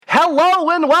Hello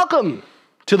and welcome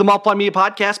to the Multiply Media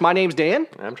Podcast. My name's Dan.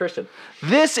 I'm Tristan.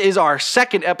 This is our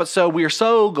second episode. We are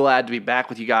so glad to be back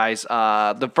with you guys.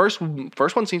 The first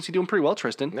one seems to be doing pretty well,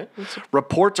 Tristan. Yeah,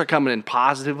 Reports are coming in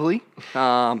positively.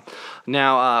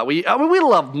 Now we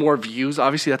love more views.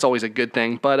 Obviously, that's always a good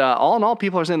thing. But all in all,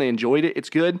 people are saying they enjoyed it. It's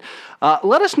good.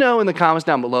 Let us know in the comments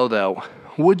down below, though.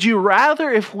 Would you rather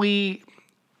if we,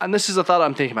 and this is a thought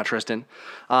I'm thinking about, Tristan,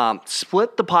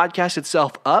 split the podcast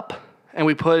itself up and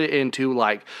we put it into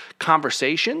like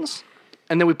conversations,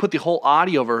 and then we put the whole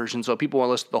audio version so if people want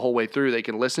to listen the whole way through, they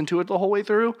can listen to it the whole way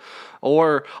through,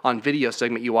 or on video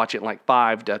segment, you watch it in like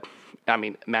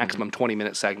maximum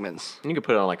 20-minute segments. You could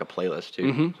put it on like a playlist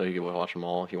too, so you could watch them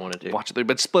all if you wanted to. Watch it through,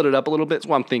 but split it up a little bit. That's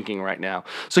what I'm thinking right now.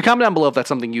 So comment down below if that's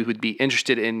something you would be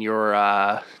interested in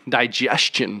your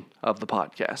digestion of the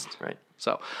podcast. Right.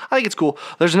 So I think it's cool.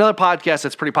 There's another podcast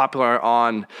that's pretty popular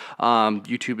on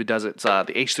YouTube. It does it's the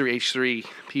H3H3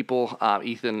 people,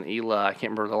 Ethan and Ela. I can't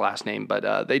remember the last name,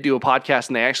 but they do a podcast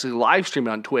and they actually live stream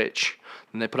it on Twitch.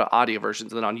 And they put out audio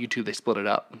versions, and then on YouTube they split it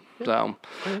up. So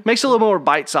makes it a little more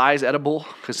bite-sized, edible,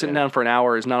 because sitting down for an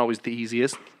hour is not always the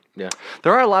easiest. Yeah.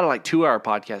 There are a lot of like 2-hour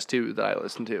podcasts too that I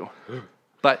listen to.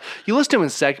 But you listen to them in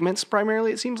segments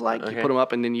primarily, it seems like. Okay. You put them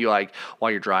up and then you like,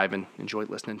 while you're driving, enjoy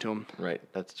listening to them. Right.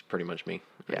 That's pretty much me.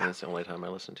 Yeah. That's the only time I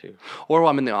listen to. Or while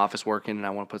I'm in the office working and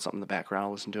I want to put something in the background,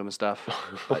 I'll listen to them and stuff.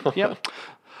 But, yep.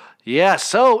 Yeah,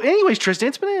 so anyways, Tristan,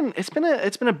 it's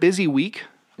been a busy week.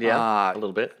 Yeah, a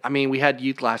little bit. I mean, we had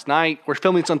youth last night. We're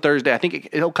filming this on Thursday. I think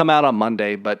it'll come out on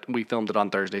Monday, but we filmed it on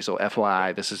Thursday, so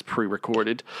FYI, this is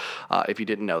pre-recorded, if you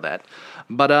didn't know that.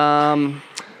 But,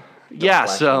 yeah,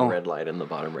 so red light in the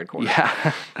bottom red corner.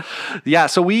 Yeah, yeah.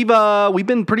 So we've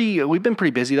been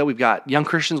pretty busy though. We've got Young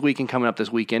Christians Weekend coming up this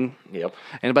weekend. Yep.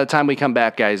 And by the time we come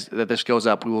back, guys, that this goes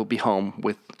up, we will be home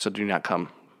so do not come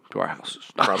to our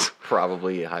houses.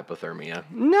 Probably hypothermia.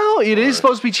 No, it is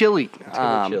supposed to be chilly. It's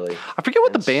gonna be chilly. I forget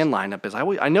what the band lineup is.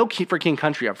 I know for King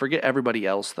Country. I forget everybody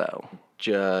else though.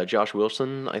 Josh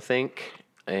Wilson, I think,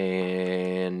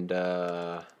 and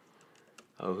who's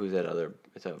that other?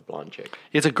 It's a blonde chick.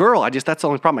 It's a girl. That's the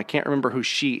only problem. I can't remember who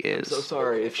she is. So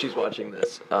sorry if she's watching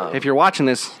this. If you're watching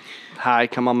this, hi,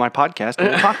 come on my podcast and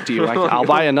we'll talk to you. I'll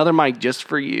buy another mic just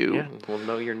for you. Yeah, we'll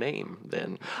know your name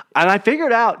then. And I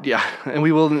figured out, and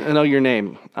we will know your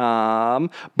name.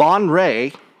 Bon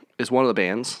Ray is one of the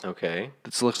bands. Okay.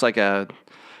 This looks like a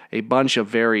bunch of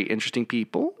very interesting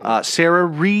people. Sarah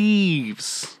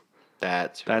Reeves.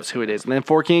 That's who it is. And then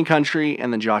For King Country,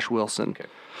 and then Josh Wilson. Okay.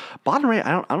 Bon Ray,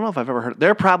 I don't know if I've ever heard.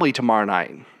 They're probably tomorrow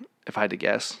night, if I had to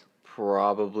guess.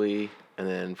 Probably, and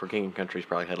then For King and Country is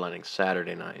probably headlining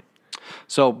Saturday night.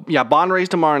 So, yeah, Bon Ray's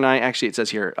tomorrow night. Actually, it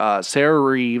says here, Sarah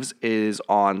Reeves is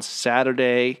on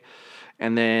Saturday,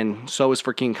 and then so is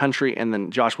For King Country, and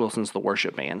then Josh Wilson's the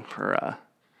worship band for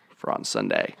on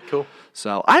Sunday. Cool.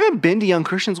 So, I haven't been to Young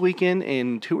Christians Weekend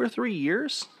in 2 or 3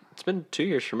 years. It's been 2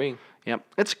 years for me. Yep.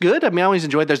 It's good. I mean, I always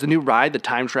enjoy it. There's the new ride, the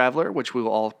Time Traveler, which we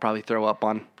will all probably throw up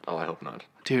on. Oh, I hope not.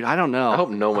 Dude, I don't know. I hope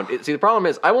no one... See, the problem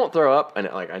is I won't throw up, and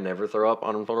I never throw up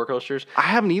on roller coasters. I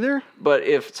haven't either. But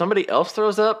if somebody else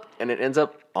throws up and it ends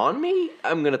up on me,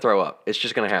 I'm going to throw up. It's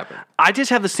just going to happen. I just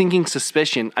have the sinking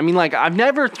suspicion. I mean, like, I've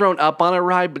never thrown up on a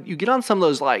ride, but you get on some of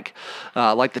those, like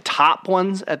the top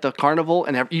ones at the carnival,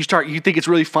 and you think it's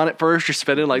really fun at first. You're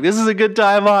spinning, like, this is a good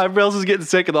time. Everybody else is getting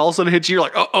sick, and all of a sudden it hits you. You're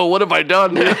like, oh, what have I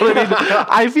done? You know what I mean?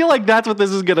 I feel like that's what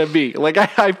this is going to be. Like,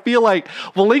 I feel like,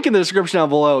 we'll link in the description down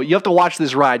below. You have to watch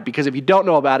this ride, because if you don't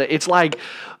know about it, it's like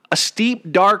a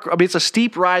steep, it's a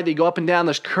steep ride that you go up and down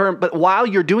this current, but while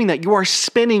you're doing that, you are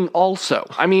spinning also.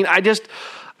 I mean,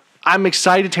 I'm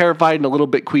excited, terrified, and a little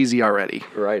bit queasy already.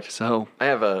 Right. So I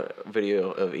have a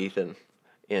video of Ethan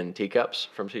in teacups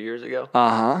from 2 years ago,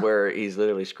 where he's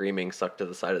literally screaming, "Stuck to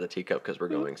the side of the teacup" because we're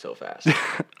going so fast.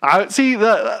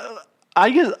 I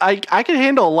guess I can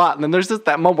handle a lot, and then there's just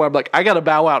that moment where I'm like, I gotta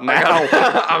bow out now.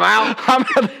 I'm out.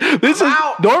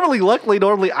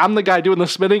 Normally I'm the guy doing the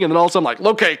spinning, and then all of a sudden I'm like,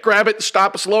 okay, grab it,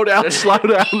 stop, slow down.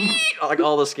 Like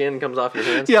all the skin comes off your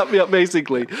hands. Yep,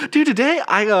 basically. Dude, today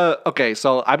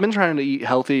so I've been trying to eat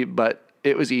healthy, but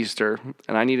it was Easter,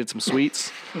 and I needed some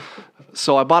sweets.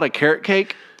 So I bought a carrot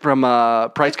cake from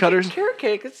Price Cutters. Carrot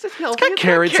cake, it's just healthy. It's got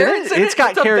carrots in it. It's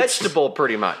got carrots. A vegetable,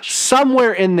 pretty much.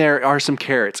 Somewhere in there are some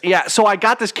carrots. Yeah, so I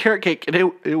got this carrot cake, and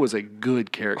it was a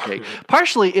good carrot cake.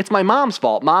 Partially, it's my mom's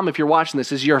fault. Mom, if you're watching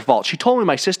this, is your fault. She told me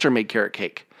my sister made carrot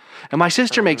cake. And my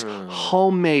sister makes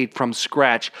homemade from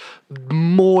scratch,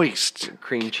 moist.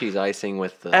 Cream cheese icing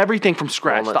with the... Everything from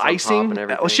scratch. The icing. And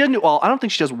everything. Well, she doesn't do, I don't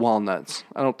think she does walnuts.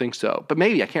 I don't think so. But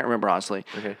maybe. I can't remember, honestly.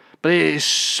 Okay. but it is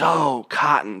so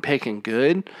cotton picking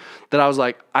good that I was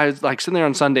like sitting there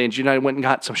on Sunday, and Jude and I went and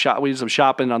got we did some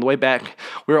shopping. On the way back,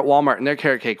 we were at Walmart, and their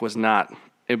carrot cake was not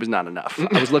enough.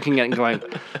 I was looking at it and going,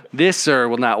 this, sir,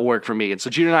 will not work for me. And so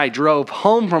Jude and I drove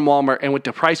home from Walmart and went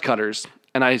to Price Cutters.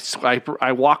 And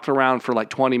I walked around for like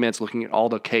 20 minutes looking at all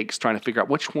the cakes, trying to figure out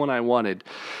which one I wanted.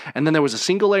 And then there was a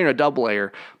single layer and a double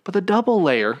layer. But the double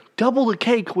layer, double the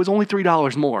cake, was only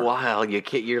 $3 more. Wow,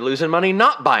 you're losing money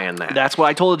not buying that. That's what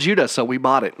I told Judah, so we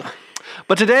bought it.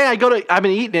 But today I've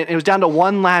been eating it, and it was down to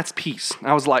one last piece.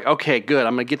 I was like, okay, good.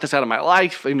 I'm going to get this out of my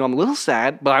life. I'm a little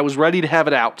sad, but I was ready to have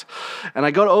it out. And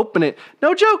I go to open it.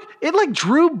 No joke. It like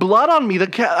drew blood on me.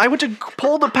 I went to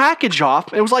pull the package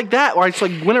off. It was like that, where I just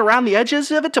like went around the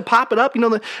edges of it to pop it up. And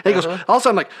it goes, all of a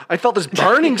sudden, like, I felt this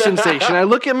burning sensation. I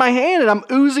look at my hand, and I'm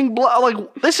oozing blood.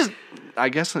 Like, this is, I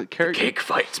guess, a carrot cake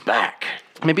fights back.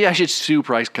 Maybe I should sue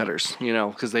Price Cutters,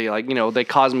 because they they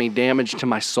cause me damage to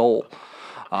my soul.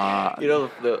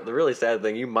 The really sad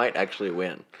thing, you might actually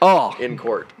win in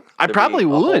court. I probably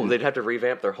would. They'd have to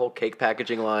revamp their whole cake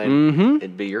packaging line. Mm-hmm.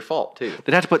 It'd be your fault, too.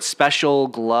 They'd have to put special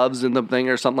gloves in the thing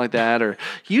or something like that, or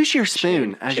use your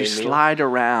spoon as you slide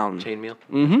around. Chainmail?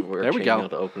 Mm-hmm. There we go.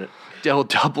 To open it. It'll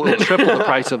triple the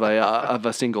price of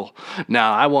a single. No,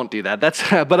 I won't do that. But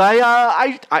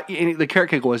the carrot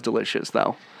cake was delicious,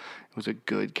 though. It was a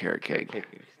good carrot cake.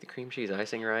 The cream cheese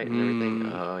icing, right, and everything.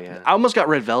 Oh, yeah. I almost got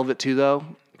red velvet, too, though.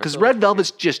 Because red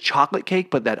velvet's just chocolate cake,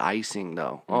 but that icing,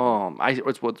 though.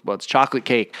 It's chocolate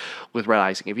cake with red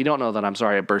icing. If you don't know that, I'm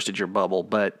sorry I bursted your bubble,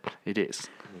 but it is.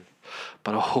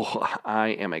 But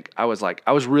I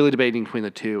was really debating between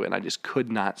the two, and I just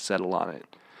could not settle on it.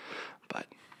 But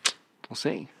we'll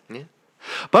see. Yeah.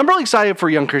 But I'm really excited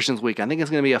for Young Christians Week. I think it's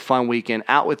going to be a fun weekend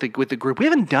out with the group. We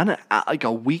haven't done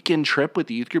a weekend trip with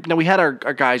the youth group. Now, we had our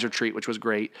guys retreat, which was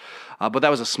great, but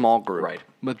that was a small group. Right.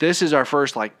 But this is our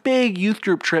first big youth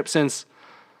group trip since,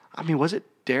 was it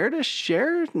Dare to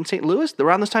Share in St. Louis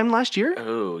around this time last year?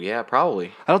 Oh, yeah,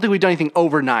 probably. I don't think we've done anything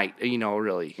overnight,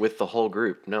 really. With the whole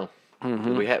group, no.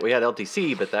 Mm-hmm. We had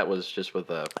LTC, but that was just with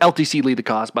LTC lead the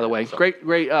cause, by the way. So. Great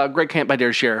camp by Dare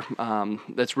to Share.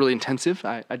 That's really intensive.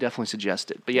 I definitely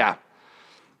suggest it. But yeah.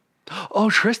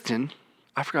 Oh, Tristan,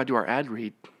 I forgot to do our ad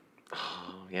read.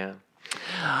 Oh, yeah.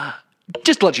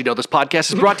 Just to let you know, this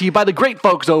podcast is brought to you by the great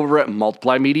folks over at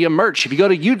Multiply Media Merch. If you go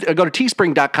to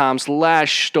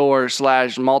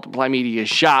teespring.com/store/Multiply Media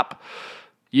Shop,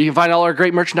 you can find all our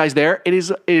great merchandise there. It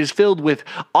is filled with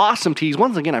awesome tees.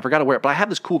 Once again, I forgot to wear it, but I have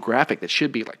this cool graphic that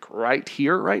should be right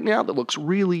here right now that looks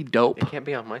really dope. It can't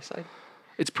be on my side?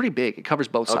 It's pretty big. It covers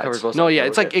both sides. It covers both no, sides. Yeah,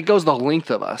 it's it goes the length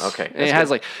of us. Okay. And it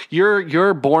has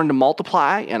you're born to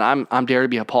multiply, and I'm dare to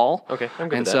be a Paul. Okay, I'm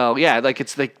good. And so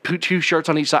it's put two shirts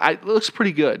on each side. It looks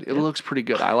pretty good. It looks pretty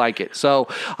good. I like it. So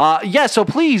so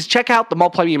please check out the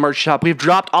Multiply Media Merch Shop. We've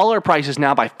dropped all our prices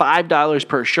now by $5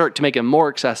 per shirt to make it more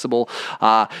accessible,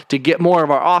 to get more of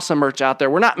our awesome merch out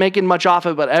there. We're not making much off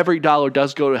it, but every dollar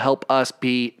does go to help us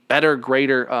be better,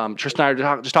 greater. Tristan and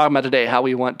I are just talking about today how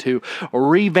we want to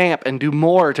revamp and do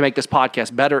more to make this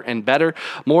podcast better and better,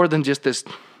 more than just this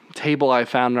table I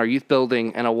found in our youth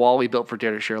building and a wall we built for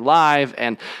Dare to Share Live,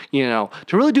 and to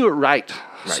really do it right.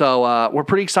 So we're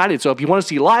pretty excited. So if you want to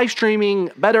see live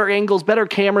streaming, better angles, better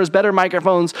cameras, better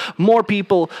microphones, more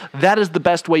people, that is the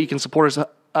best way you can support us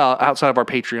outside of our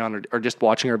Patreon or just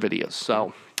watching our videos.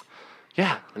 So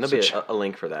yeah, and there'll be a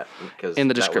link for that in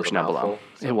the description down below.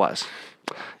 So.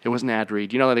 It was an ad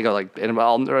read. They go and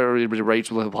all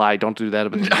rates will apply. Don't do that,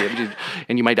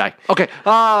 and you might die. Okay.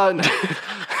 Buy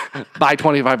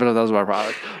 25% of those of our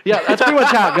products. Yeah, that's pretty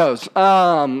much how it goes.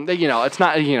 It's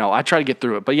not. I try to get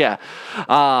through it, but yeah.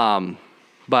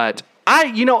 But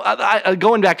I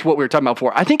going back to what we were talking about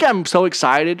before. I think I'm so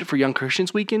excited for Young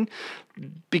Christians Weekend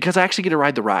because I actually get to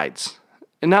ride the rides,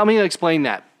 and now let me explain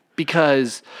that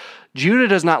because. Judah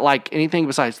does not like anything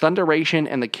besides Thunderation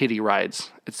and the kiddie rides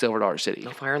at Silver Dollar City.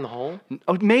 No Fire in the Hole?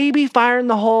 Maybe Fire in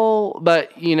the Hole, but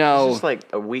It's just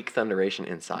a weak Thunderation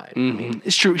inside. Mm-hmm.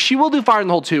 It's true. She will do Fire in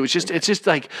the Hole too. It's just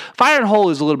Fire in the Hole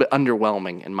is a little bit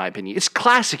underwhelming in my opinion. It's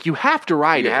classic. You have to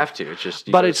ride it. You have to. It's just.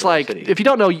 But it's if you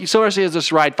don't know, Silver Dollar City has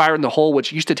this ride Fire in the Hole,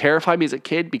 which used to terrify me as a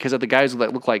kid because of the guys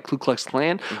that look like Ku Klux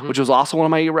Klan, which was also one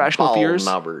of my irrational fears.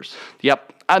 Numbers.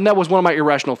 Yep. And that was one of my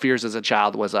irrational fears as a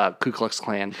child was Ku Klux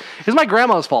Klan. It was my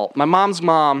grandma's fault. My mom's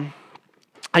mom,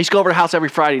 I used to go over to her house every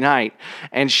Friday night,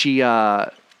 and she was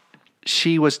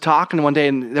talking one day,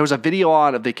 and there was a video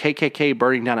on of the KKK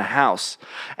burning down a house.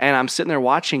 And I'm sitting there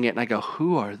watching it, and I go,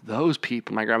 who are those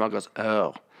people? My grandma goes,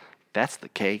 oh, that's the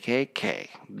KKK.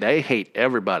 They hate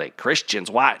everybody. Christians,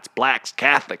 whites, blacks,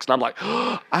 Catholics. And I'm like,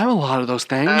 oh, I'm a lot of those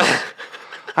things.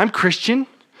 I'm Christian.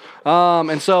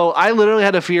 And so I literally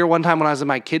had a fear one time when I was in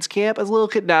my kids' camp as a little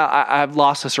kid. Now I've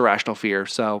lost this irrational fear.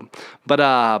 So, but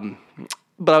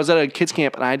I was at a kids'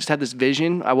 camp and I just had this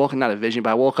vision. I woke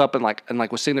up and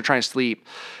was sitting there trying to sleep,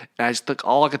 and I just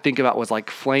all I could think about was like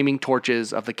flaming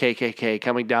torches of the KKK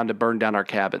coming down to burn down our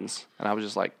cabins, and I was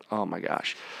just like, oh my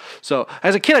gosh. So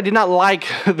as a kid, I did not like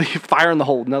the fire in the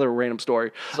hole. Another random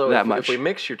story. So that much. If we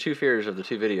mix your two fears of the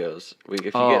two videos,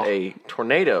 if you get a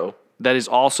tornado. That is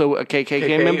also a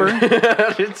KKK member.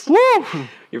 Woo!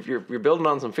 You're building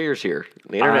on some fears here.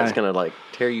 The internet's gonna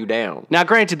tear you down. Now,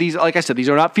 granted, these, like I said, these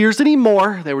are not fears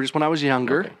anymore. They were just when I was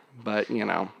younger. Okay. But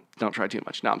don't try too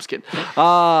much. No, I'm just kidding.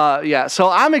 Yeah. So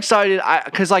I'm excited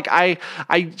because if I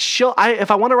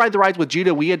want to ride the rides with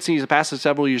Judah, we had seen these past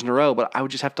several years in a row, but I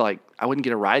would just have to I wouldn't get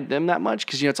to ride them that much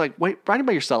because it's like riding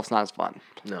by yourself is not as fun.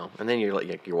 No, and then you're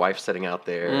your wife's sitting out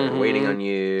there waiting on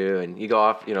you, and you go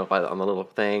off, on the little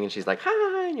thing, and she's like,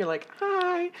 "Hi," and you're like,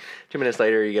 "Hi." 2 minutes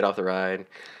later, you get off the ride.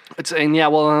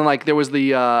 There was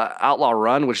the Outlaw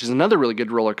Run, which is another really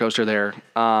good roller coaster there,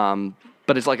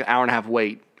 but it's like an hour and a half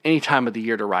wait any time of the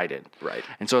year to ride it. Right.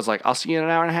 And so it's like, I'll see you in an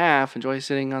hour and a half. Enjoy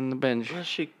sitting on the bench. Well,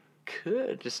 she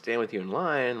could just stand with you in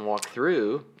line, walk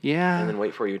through, and then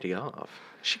wait for you to get off.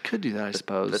 She could do that, I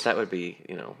suppose. But that would be,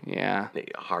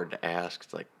 hard to ask.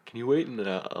 It's like, can you wait in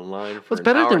a line for it's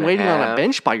better than waiting on a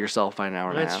bench by yourself by an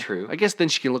hour and a half. That's true. I guess then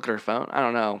she can look at her phone. I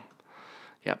don't know.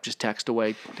 Yep, just text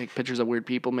away, take pictures of weird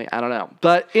people. I don't know.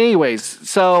 But anyways,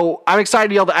 so I'm excited to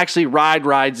be able to actually ride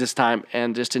rides this time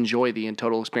and just enjoy the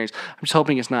total experience. I'm just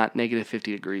hoping it's not negative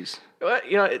 50 degrees. Well,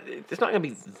 it's not going to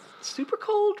be super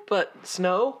cold, but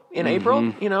snow in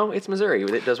April, it's Missouri.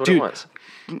 It does what it wants.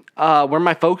 Where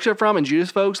my folks are from and Judah's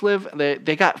folks live,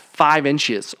 they got 5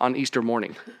 inches on Easter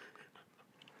morning.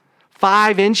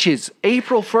 5 inches,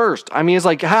 April 1st. I mean, it's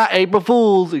like, April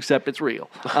Fools, except it's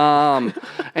real. And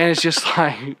it's just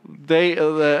like,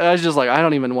 I was just like, I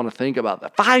don't even want to think about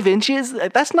that. 5 inches?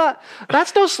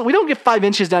 We don't get 5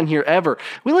 inches down here ever.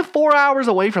 We live 4 hours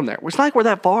away from there. It's not like we're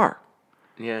that far.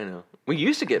 Yeah, I know. We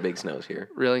used to get big snows here.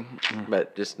 Really?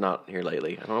 But just not here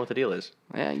lately. I don't know what the deal is.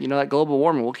 Yeah, that global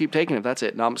warming, we'll keep taking it if that's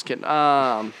it. No, I'm just kidding.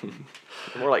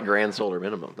 More like grand solar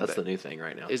minimum. That's the new thing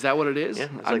right now. Is that what it is? Yeah,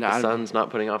 it's the sun's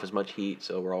not putting off as much heat,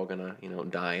 so we're all going to,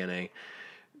 die in a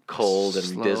cold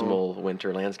and dismal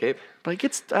winter landscape. But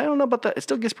I don't know about that. It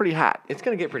still gets pretty hot. It's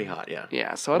going to get pretty hot, yeah.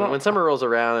 Yeah, so when summer rolls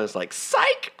around, it's like,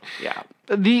 psych! Yeah.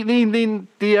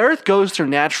 The Earth goes through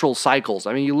natural cycles.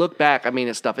 I mean, you look back, I don't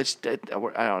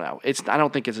know. I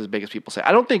don't think it's as big as people say.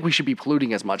 I don't think we should be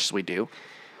polluting as much as we do.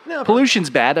 No,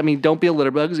 pollution's bad. I mean, don't be a litter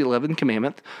bug is the 11th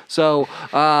commandment. So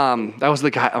that was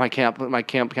the guy my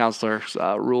camp counselor's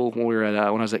rule when when I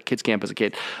was at kids camp as a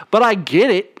kid. But I get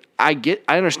it. I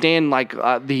understand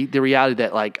the reality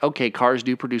that okay, cars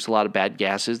do produce a lot of bad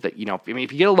gases that if you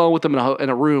get alone with them in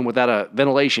a room without a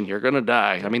ventilation, you're gonna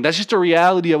die. I mean, that's just a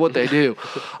reality of what they do.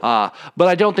 But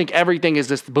I don't think everything is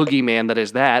this boogeyman that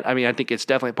is that. I mean, I think it's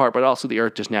definitely a part, but also the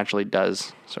Earth just naturally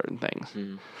does certain things.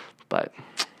 Mm. But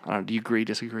I don't know. Do you agree?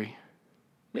 Disagree?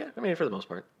 Yeah, I mean, for the most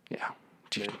part. Yeah.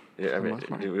 Do we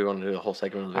want to do a whole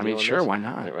segment of the video? I mean, sure, why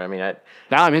not? I mean,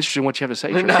 now I'm interested in what you have to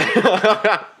say.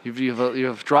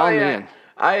 You've drawn me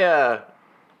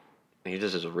in.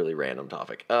 This is a really random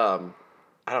topic. I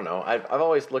don't know. I've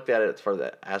always looked at it for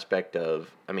the aspect of,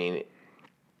 I mean,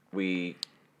 we're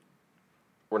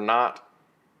not.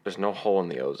 There's no hole in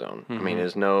the ozone. Mm-hmm. I mean,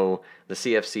 there's no the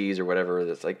CFCs or whatever.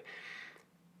 That's like.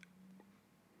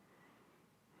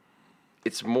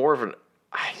 It's more of an.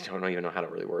 I don't even know how to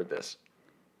really word this.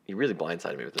 You really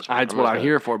blindsided me with this one. That's what I'm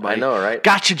here for, buddy. I know, right?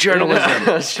 Gotcha,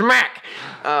 journalism. Smack!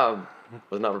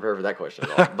 Was not prepared for that question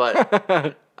at all.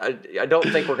 But I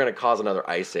don't think we're going to cause another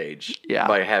ice age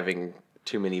by having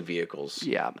too many vehicles.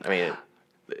 Yeah. I mean,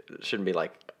 it shouldn't be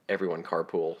like everyone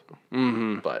carpool.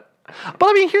 Mm-hmm. But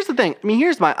I mean, here's the thing. I mean,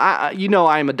 here's my. I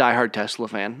am a diehard Tesla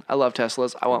fan. I love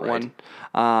Teslas. I want one.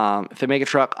 If they make a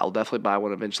truck, I'll definitely buy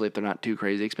one eventually if they're not too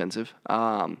crazy expensive.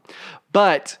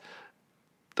 But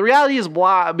the reality is,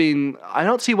 I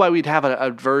don't see why we'd have an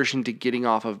aversion to getting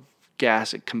off of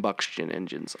gas combustion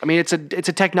engines. I mean, it's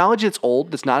a technology that's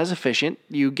old. That's not as efficient.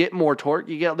 You get more torque.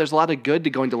 There's a lot of good to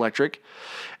going to electric.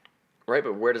 Right,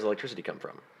 but where does electricity come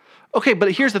from? Okay,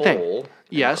 but here's the thing.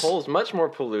 Yes. Coal is much more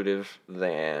pollutive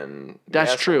than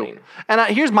That's gasoline. True. And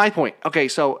here's my point. Okay,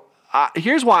 so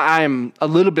here's why I'm a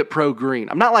little bit pro-green.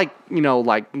 I'm not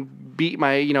beat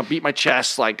my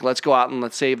chest, let's go out and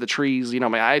let's save the trees.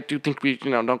 I do think we,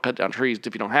 don't cut down trees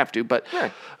if you don't have to. But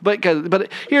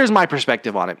here's my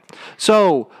perspective on it.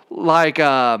 So,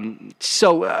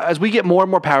 as we get more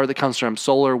and more power that comes from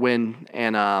solar, wind,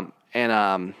 and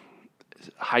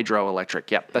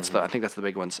hydroelectric. Yep, that's I think that's the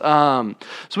big ones. So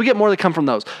we get more that come from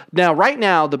those. Now, right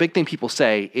now, the big thing people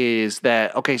say is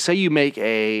that, okay, say you make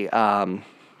a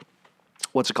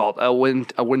what's it called? A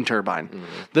wind turbine.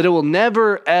 That it will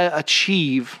never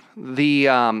achieve the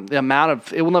amount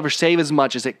of, it will never save as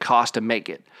much as it costs to make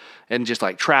it. And just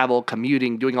like travel,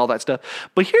 commuting, doing all that stuff.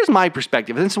 But here's my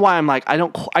perspective. And this is why I'm like, I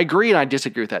agree and I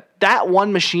disagree with that. That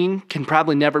one machine can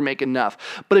probably never make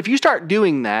enough. But if you start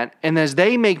doing that, and as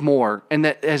they make more, and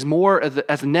that as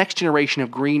the next generation of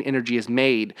green energy is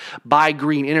made by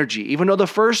green energy, even though the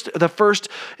first,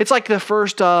 it's like the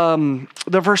first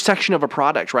section of a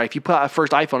product, right? If you put out a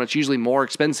first iPhone, it's usually more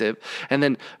expensive. And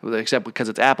then, except because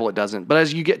it's Apple, it doesn't. But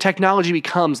as you get, technology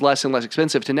becomes less and less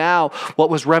expensive to now, what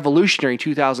was revolutionary in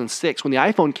 2006, when the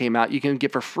iPhone came out, you can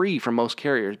get for free from most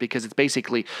carriers because it's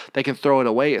basically, they can throw it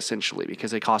away essentially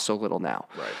because they cost so little now.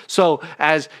 Right. So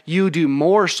as you do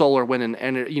more solar, wind,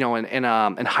 and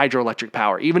hydroelectric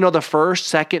power, even though the first,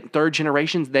 second, third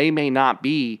generations, they may not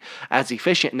be as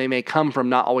efficient and they may come from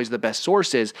not always the best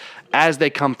sources, as they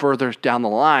come further down the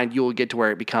line, you will get to where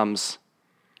it becomes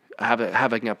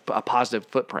having a positive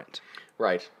footprint.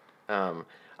 Right.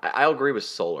 I'll agree with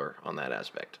solar on that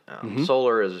aspect.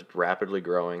 Solar is rapidly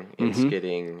growing. It's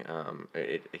getting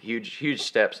huge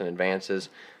steps and advances.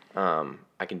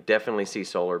 I can definitely see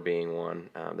solar being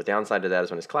one. The downside to that is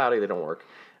when it's cloudy, they don't work.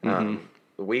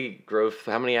 We drove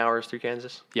how many hours through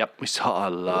Kansas? Yep, we saw a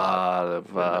lot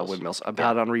of windmills.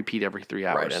 About on repeat every 3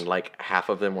 hours. Right, and like half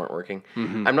of them weren't working.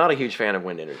 I'm not a huge fan of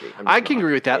wind energy. I can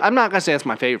agree with that. I'm not going to say that's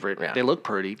my favorite. Yeah. They look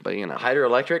pretty, but you know.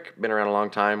 Hydroelectric, been around a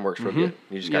long time, works real good.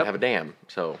 You just got to have a dam.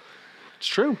 So it's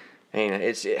true. And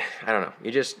I don't know. You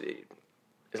just,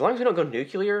 as long as we don't go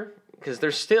nuclear, because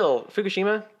there's still,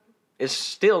 Fukushima is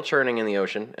still churning in the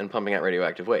ocean and pumping out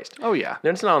radioactive waste. Oh, yeah.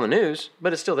 Then it's not on the news,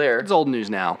 but it's still there. It's old news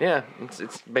now. Yeah.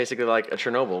 It's basically like a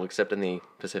Chernobyl, except in the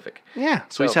Pacific. Yeah.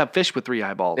 So we just have fish with 3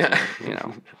 eyeballs. Yeah.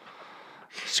 And,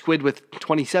 squid with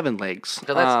 27 legs.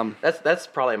 So that's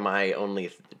probably my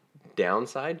only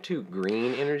downside to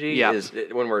green energy is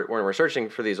when we're searching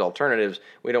for these alternatives,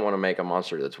 we don't want to make a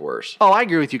monster that's worse. Oh, I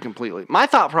agree with you completely. My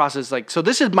thought process, so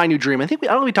this is my new dream. I don't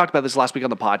know if we talked about this last week on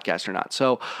the podcast or not.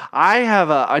 So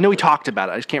I know we talked about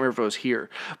it. I just can't remember if it was here.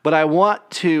 But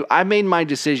I made my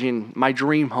decision, my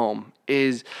dream home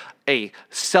is a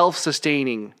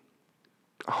self-sustaining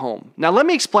home. Now, let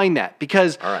me explain that,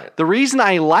 because the reason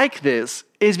I like this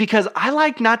is because I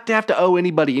like not to have to owe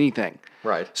anybody anything.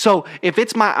 Right. So if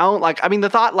it's my own, the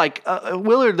thought,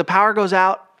 Willard, the power goes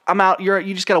out, I'm out.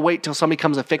 You just got to wait till somebody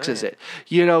comes and fixes it.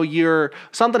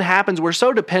 Something happens. We're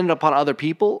so dependent upon other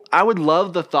people. I would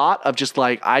love the thought of just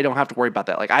I don't have to worry about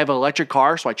that. I have an electric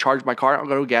car, so I charge my car. I'll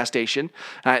go to a gas station.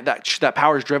 And that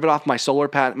power is driven off my solar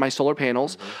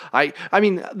panels. I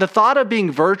mean, the thought of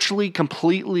being virtually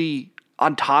completely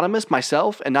autonomous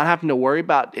myself and not having to worry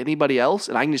about anybody else,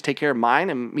 and I can just take care of mine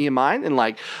and me and mine, and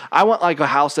I want a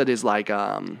house that is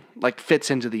fits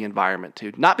into the environment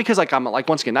too. Not because I'm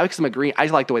once again, not because I'm a green. I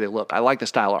just like the way they look. I like the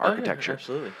style of architecture. Yeah,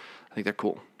 absolutely. I think they're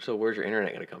cool. So where's your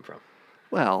internet going to come from?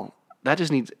 Well, that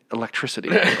just needs electricity.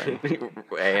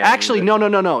 Actually,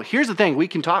 no. Here's the thing. We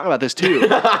can talk about this too.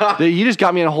 You just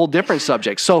got me on a whole different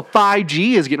subject. So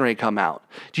 5G is getting ready to come out.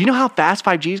 Do you know how fast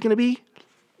 5G is going to be?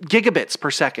 Gigabits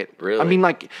per second. Really? I mean,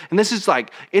 and this is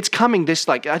it's coming. I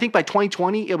think by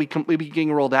 2020 it'll be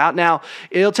getting rolled out. Now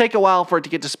it'll take a while for it to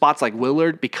get to spots like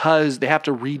Willard because they have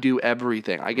to redo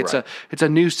everything. It's a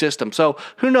new system. So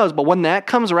who knows? But when that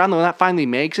comes around, when that finally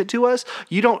makes it to us,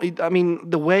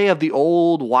 the way of the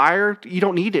old wire, you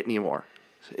don't need it anymore.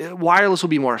 Wireless will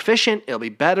be more efficient. It'll be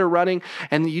better running,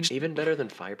 and even better than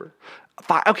fiber.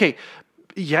 Okay,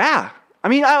 yeah. I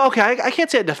mean, I can't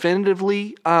say it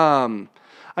definitively.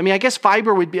 I guess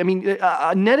fiber would be.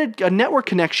 A network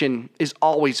connection is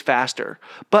always faster,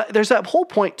 but there's that whole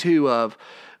point too of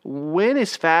when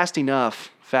is fast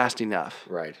enough.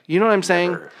 Right. You know what I'm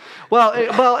saying? Never. Well,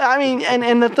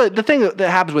 and the thing that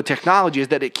happens with technology is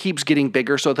that it keeps getting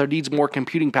bigger, so there needs more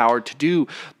computing power to do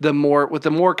the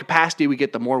more capacity we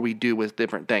get, the more we do with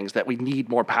different things. That we need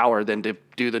more power than to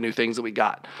do the new things that we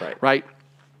got. Right.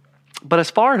 But as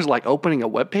far as opening a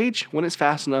web page, when it's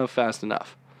fast enough.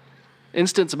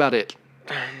 Instant's about it.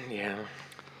 Yeah.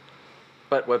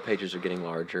 But web pages are getting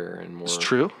larger and more. It's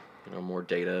true. More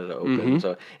data to open.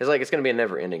 So it's going to be a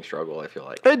never-ending struggle, I feel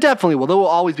like. It definitely will. There will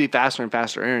always be faster and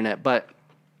faster internet, but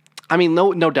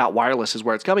no doubt wireless is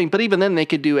where it's coming. But even then, they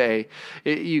could do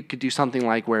you could do something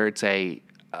where it's a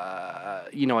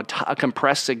a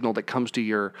compressed signal that comes to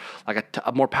your, like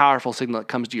a more powerful signal that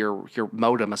comes to your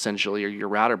modem essentially, or your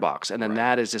router box, and then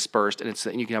that is dispersed,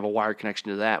 and you can have a wired connection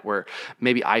to that, where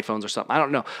maybe iPhones or something. I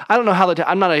don't know how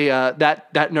I'm not a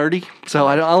that nerdy, so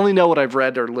I only know what I've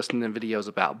read or listened to videos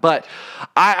about. But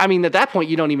I mean, at that point,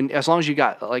 you don't even, as long as you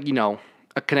got like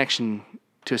a connection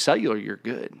to a cellular, you're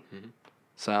good. Mm-hmm.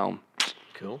 So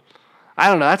cool. I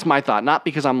don't know. That's my thought. Not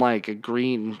because I'm like a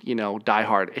green,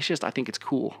 diehard. It's just I think it's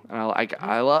cool, and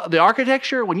I love the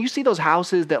architecture. When you see those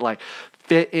houses that like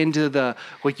fit into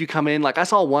you come in. Like I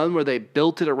saw one where they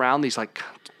built it around these like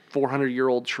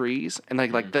 400-year-old trees, and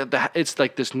like it's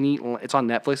like this neat. It's on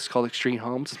Netflix. It's called Extreme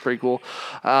Homes. It's pretty cool,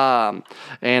 and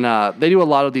they do a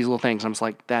lot of these little things. I'm just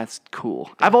like, that's cool.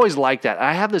 I've always liked that.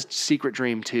 I have this secret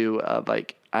dream too of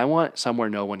like, I want somewhere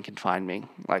no one can find me.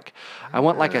 Like, I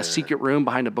want like a secret room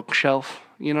behind a bookshelf.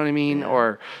 You know what I mean? Yeah.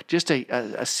 Or just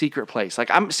a secret place. Like,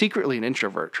 I'm secretly an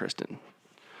introvert, Tristan.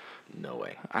 No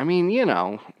way. I mean,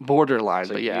 borderline,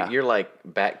 so but yeah. You're like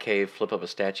Batcave, flip up a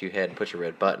statue head and push a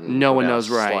red button. No one knows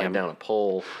where I am. Slide down a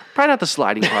pole. Probably not the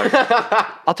sliding part.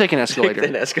 I'll take an escalator. Take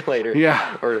an escalator.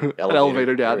 Yeah. Or an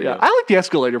elevator down. Yeah. I like the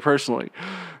escalator personally.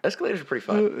 Escalators are pretty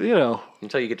fun.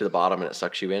 Until you get to the bottom and it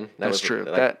sucks you in. That's true.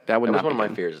 That would not was one be of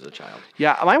my fears as a child.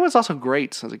 Yeah, mine was also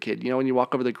grates as a kid. When you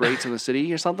walk over the grates in the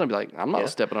city or something, I'd be like, I'm not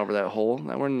stepping over that hole.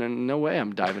 No way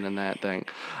I'm diving in that thing.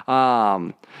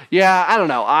 Yeah, I don't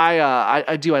know.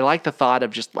 I do. I like the thought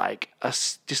of just like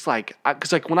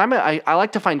because like when I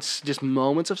like to find just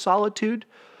moments of solitude,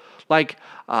 like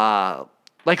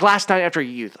last night after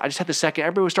youth, I just had the second.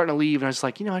 Everybody was starting to leave, and I was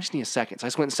like, I just need a second. So I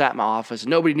just went and sat in my office,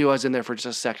 and nobody knew I was in there for just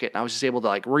a second. And I was just able to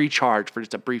like recharge for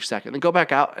just a brief second, then go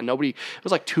back out, and it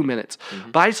was like 2 minutes.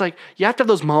 Mm-hmm. But I just like, you have to have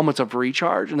those moments of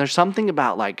recharge, and there's something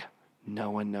about like,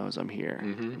 no one knows I'm here,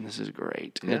 and this is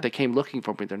great. Yeah. And if they came looking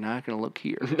for me, they're not going to look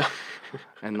here.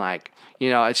 And like,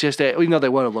 it's just, even though they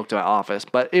would have looked at my office,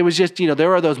 but it was just,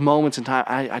 there are those moments in time.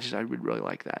 I would really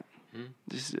like that. Mm-hmm.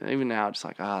 Just, even now, just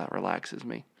like, that relaxes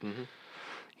me. Mm-hmm.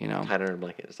 Hide under a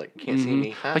blanket. It's like, can't see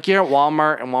me. Huh? Like you're at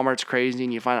Walmart, and Walmart's crazy,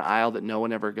 and you find an aisle that no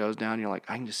one ever goes down. You're like,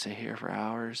 I can just sit here for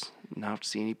hours and not have to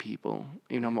see any people.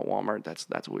 Even though I'm at Walmart,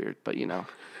 that's weird. But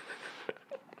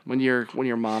when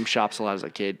your mom shops a lot as a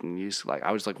kid, and you just like,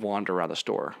 I was like wander around the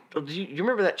store. Do you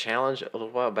remember that challenge a little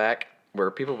while back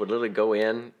where people would literally go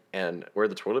in and where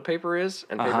the toilet paper is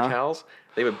and paper towels,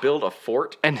 they would build a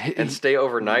fort and stay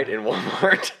overnight in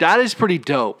Walmart? That is pretty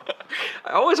dope.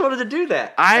 I always wanted to do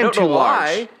that. I don't know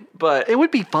why, but it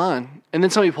would be fun. And then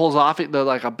somebody pulls off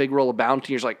like a big roll of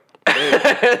Bounty, and you're just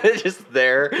like, just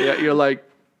there. Yeah, you're like,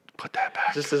 put that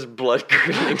back. Just this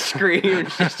blood-curdling scream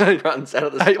just runs out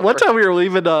of the store. One time we were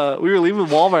leaving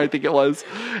Walmart, I think it was,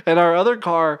 and our other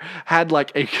car had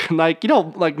like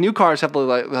new cars have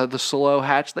the slow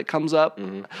hatch that comes up.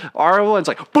 Mm-hmm. Our one's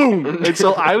like boom, and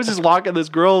so I was just walking. This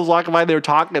girl was walking by, and they were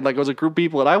talking like it was a group of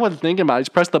people, and I wasn't thinking about it. I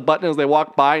just pressed the button as they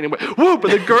walked by, and it went whoop,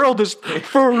 and the girl just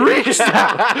freaks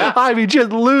out. I mean,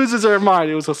 just loses her mind.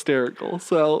 It was hysterical.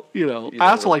 So I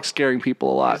also like scaring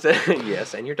people a lot.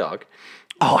 Yes, and your dog.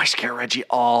 Oh, I scare Reggie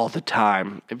all the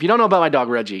time. If you don't know about my dog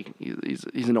Reggie, he's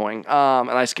annoying, and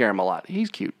I scare him a lot.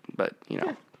 He's cute, but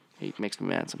he makes me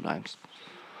mad sometimes.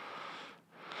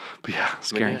 But yeah,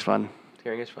 scaring's fun.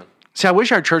 Scaring is fun. See, I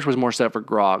wish our church was more set up for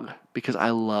grog, because I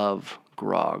love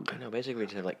grog. I know. Basically, we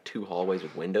just have like 2 hallways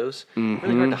with windows. Mm-hmm.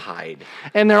 Really hard to hide.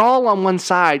 And they're all on one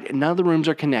side, and none of the rooms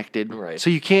are connected. Right. So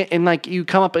you can't, and like you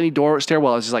come up any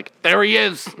stairwell, it's just like, there he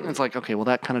is. And it's like, okay, well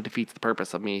that kind of defeats the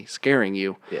purpose of me scaring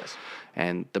you. Yes.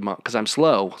 And because I'm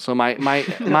slow, so my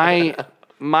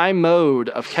mode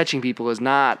of catching people is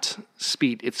not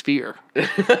speed; it's fear.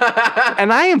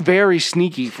 And I am very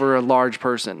sneaky for a large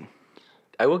person.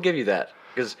 I will give you that,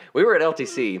 because we were at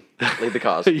LTC, Lead the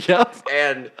Cause. Yep.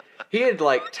 And he had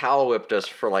like towel whipped us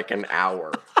for like an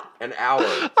hour.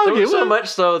 Okay, so much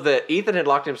so that Ethan had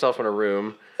locked himself in a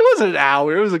room. It wasn't an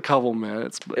hour; it was a couple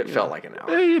minutes. But, it felt like an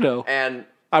hour. And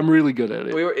I'm really good at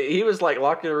it. He was like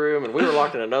locked in a room, and we were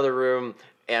locked in another room,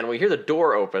 and we hear the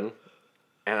door open,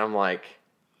 and I'm like,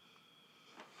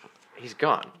 he's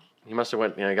gone. He must have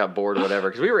went, got bored or whatever,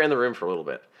 because we were in the room for a little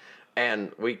bit.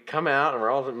 And we come out, and we're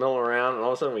all milling around, and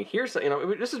all of a sudden we hear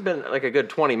something, this has been like a good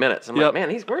 20 minutes. I'm like,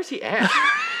 man, where's he at?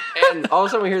 And all of a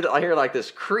sudden I hear like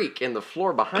this creak in the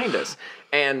floor behind us,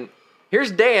 and here's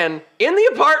Dan in the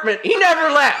apartment. He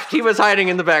never left. He was hiding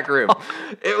in the back room.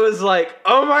 It was like,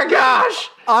 oh my gosh.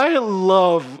 I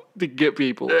love to get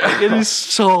people. Like, it is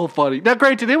so funny. Now,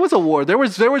 granted, it was a war. There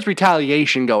was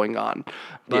retaliation going on,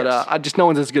 but yes. I just no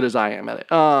one's as good as I am at it.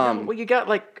 Well, you got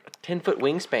like 10-foot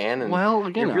wingspan, and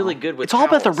Well, you're really good with it's all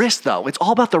about the towels. wrist, though. It's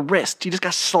all about the wrist. You just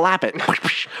got to slap it.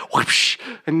 Whoosh, whoosh.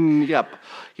 And, yep.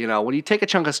 You know, when you take a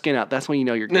chunk of skin out, that's when you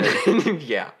know you're good.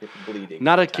 Yeah, bleeding.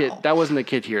 Not a kid. towel. That wasn't a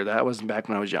kid here. That was back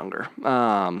when I was younger.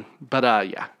 Yeah.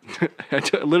 I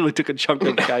literally took a chunk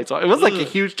of the guy's. It was like a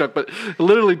huge chunk, but it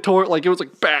literally tore, like, it was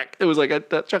like back. It was like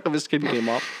that chunk of his skin came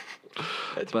off.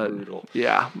 That's But brutal.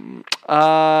 yeah.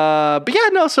 But yeah,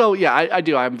 no, so yeah, I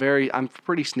do. I'm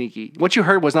pretty sneaky. What you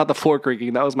heard was not the floor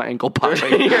creaking. That was my ankle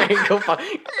popping. Your ankle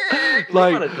like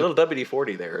Like- on a little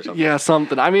WD-40 there or something. Yeah,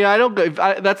 something. I mean,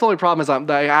 that's the only problem is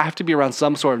I have to be around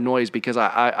some sort of noise because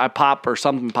I pop or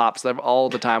something pops all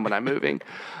the time when I'm moving.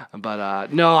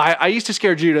 But no, I used to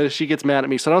scare Judah. She gets mad at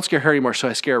me, so I don't scare her anymore. So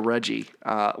I scare Reggie.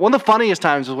 One of the funniest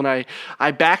times was when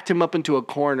I backed him up into a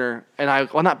corner, and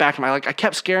not backed him. I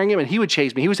kept scaring him, and he would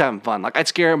chase me. He was having fun. Like I'd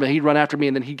scare him, and he'd run after me,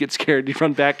 and then he'd get scared. He'd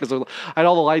run back because I had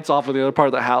all the lights off in the other part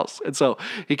of the house, and so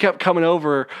he kept coming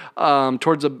over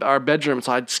towards our bedroom.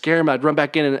 So I'd scare him. I'd run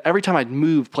back in, and every time I'd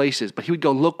move places, but he would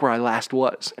go look where I last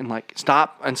was and like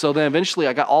stop. And so then eventually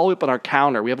I got all the way up on our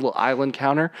counter. We have a little island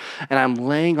counter, and I'm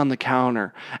laying on the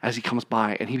counter as he comes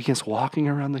by, and he begins walking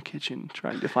around the kitchen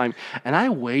trying to find me. And I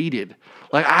waited.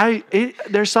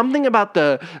 There's something about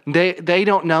they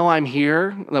don't know I'm here.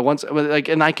 And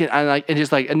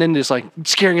then just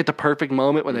scaring at the perfect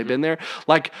moment when they've been there.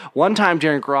 Like one time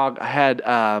during Grog, I had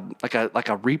like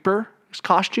a Reaper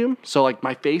costume. So like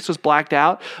my face was blacked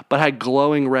out, but had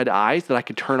glowing red eyes that I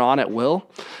could turn on at will.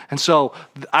 And so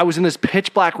I was in this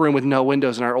pitch black room with no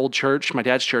windows in our old church, my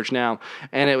dad's church now,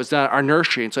 and it was our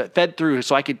nursery. And so it fed through,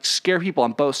 so I could scare people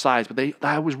on both sides. But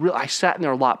I sat in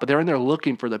there a lot, but they're in there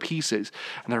looking for the pieces,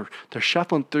 and they're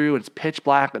shuffling through, and it's pitch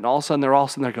black, and all of a sudden they're all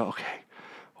sitting there go, okay,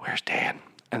 where's Dan?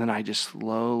 And then I just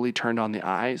slowly turned on the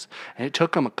eyes, and it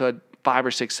took them a good 5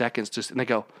 or 6 seconds and they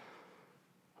go,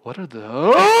 what are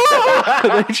those?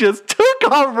 They just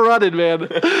took off running, man.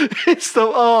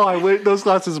 Those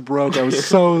glasses broke. I was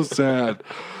so sad.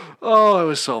 Oh, it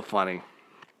was so funny.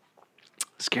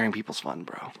 Scaring people's fun,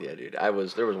 bro. Yeah, dude.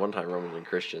 There was one time Romans and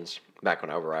Christians back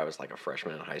when I was like a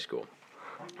freshman in high school.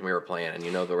 And we were playing, and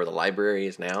where the library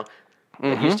is now.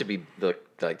 It used to be the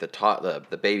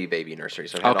baby nursery,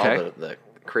 so it had all the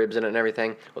cribs in it and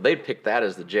everything. Well, they'd pick that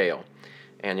as the jail.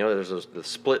 And there's the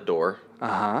split door,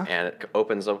 and it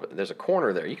opens up. There's a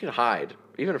corner there. You can hide,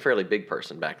 even a fairly big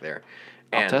person back there.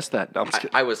 And I'll test that. No, I'm just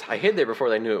kidding. I hid there before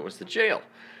they knew it was the jail.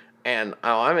 And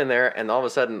I'm in there, and all of a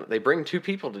sudden they bring 2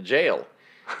 people to jail,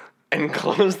 and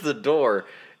close the door.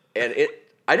 And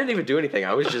I didn't even do anything.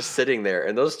 I was just sitting there,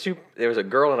 and those 2. There was a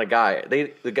girl and a guy.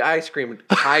 The guy screamed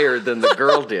higher than the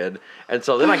girl did, and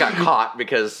so then I got caught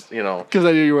because Because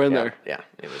I knew you were in there. Yeah,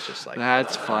 it was just like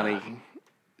That's funny.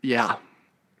 Yeah.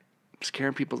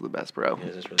 Scaring people's the best, bro. It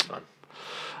was just really fun.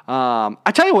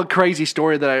 I tell you what crazy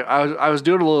story that I was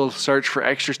doing a little search for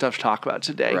extra stuff to talk about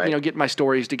today. Right. Getting my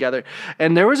stories together.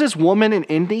 And there was this woman in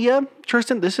India,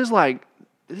 Tristan. This is one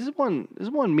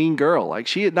mean girl. Like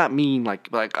she is not mean. Like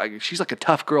she's like a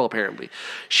tough girl apparently.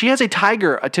 She has a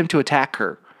tiger attempt to attack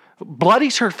her,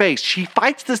 bloodies her face. She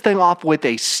fights this thing off with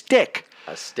a stick.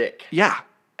 A stick. Yeah,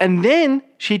 and then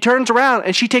she turns around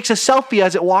and she takes a selfie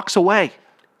as it walks away.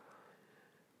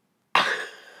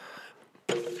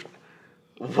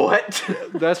 What?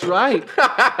 That's right.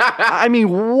 I mean,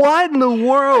 what in the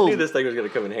world? I knew this thing was going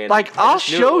to come in handy. Like, I'll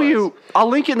show you. I'll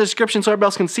link it in the description so everybody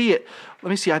else can see it. Let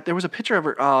me see. There was a picture of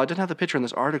her. Oh, I didn't have the picture in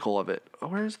this article of it.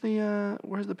 Where's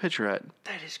the picture at?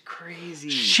 That is crazy.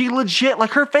 She legit,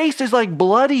 like, her face is like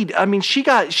bloodied. I mean,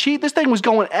 this thing was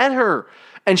going at her,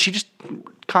 and she just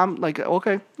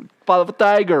okay, follow the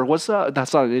tiger. What's up?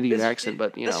 That's not an Indian accent,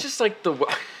 but That's just like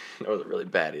that was a really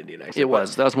bad Indian accent. It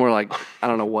was. That was more like, I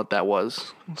don't know what that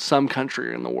was. Some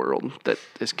country in the world that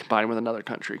is combined with another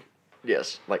country.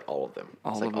 Yes, like all of them.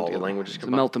 All it's of like them all the together. languages It's a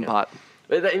combined. melting pot.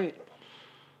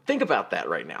 Think about that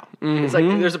right now. It's like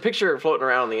there's a picture floating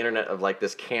around on the internet of like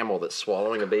this camel that's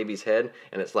swallowing a baby's head,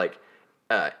 and it's like,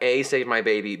 A, save my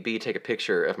baby, B, take a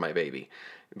picture of my baby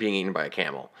being eaten by a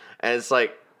camel. And it's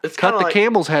like, it's Cut the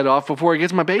camel's head off before it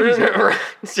gets my baby's head.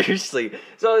 Seriously.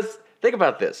 So think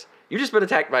about this. You've just been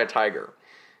attacked by a tiger,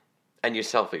 and you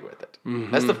selfie with it.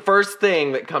 That's the first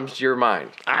thing that comes to your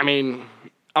mind. I mean,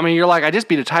 you're like, I just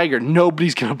beat a tiger.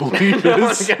 Nobody's going to believe No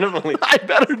this. one's gonna believe I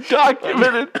better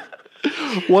document it.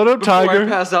 What up, Before I tiger?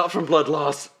 pass out from blood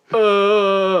loss.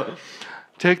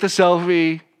 Take the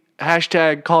selfie.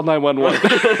 Hashtag call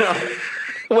 911.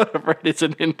 Whatever it is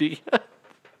in India.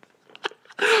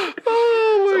 Someone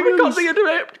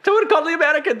called the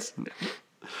Americans.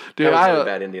 Dude, That was a really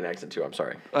bad Indian accent too. I'm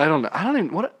sorry. I don't know. I don't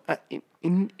even what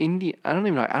in India. I don't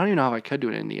even know. I don't even know if I could do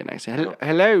an Indian accent.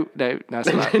 Hello. No,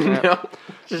 that's not. No,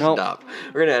 just Nope. stop.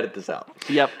 We're gonna edit this out.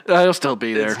 Yep, it'll still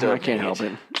be there. still I can't help be.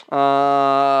 it.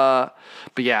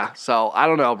 But yeah, so I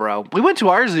don't know, bro. We went to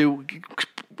our zoo.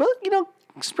 Well,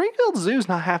 Springfield Zoo's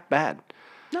not half bad.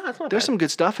 No, that's not. There's bad. some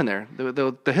good stuff in there.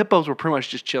 The hippos were pretty much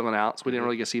just chilling out, so we didn't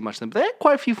really get to see much of them. But they had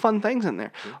quite a few fun things in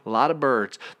there. A lot of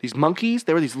birds. These monkeys,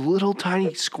 they were these little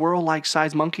tiny squirrel-like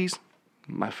sized monkeys.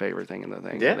 My favorite thing in the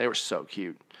thing. Yeah. They were so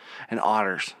cute. And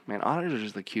otters. Man, otters are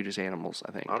just the cutest animals,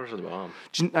 I think. Otters are the bomb.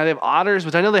 They have otters,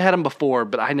 which I know they had them before,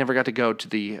 but I never got to go to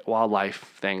the wildlife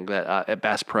thing that at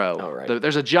Bass Pro. Oh, right.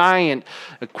 There's a giant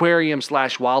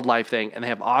aquarium/wildlife thing, and they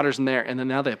have otters in there, and then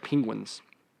now they have penguins.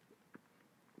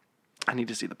 I need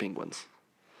to see the penguins.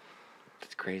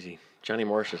 It's crazy. Johnny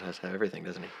Morris just has to have everything,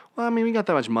 doesn't he? Well, I mean, we got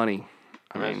that much money.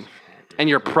 I mean, and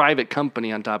your private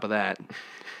company on top of that.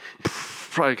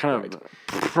 Probably kind of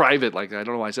private like that. I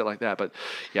don't know why I said it like that, but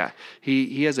yeah,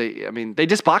 he has a. I mean, they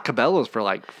just bought Cabela's for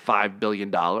like $5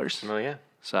 billion. Oh yeah.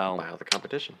 So Buy out the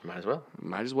competition. Might as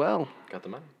well. Got the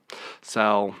money.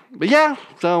 So, but yeah,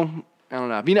 so I don't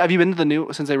know. Have you been to the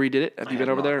new since they redid it? Have you been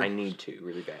over there? I need to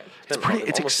really bad. It's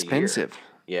almost a year. expensive.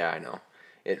 Yeah, I know.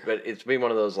 But it's been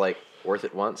one of those like worth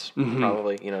it once,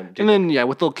 probably. And then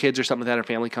with little kids or something like that, or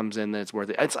family comes in, then it's worth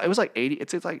it. It was like 80.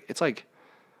 It's like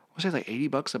what's it like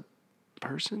 $80 a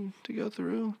person to go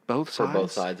through both for sides.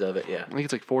 both sides of it. Yeah. I think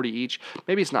it's like 40 each.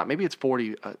 Maybe it's not. Maybe it's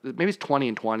 40. Maybe it's 20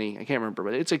 and 20. I can't remember,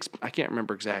 but I can't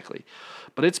remember exactly.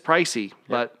 But it's pricey.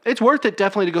 But it's worth it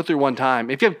definitely to go through one time.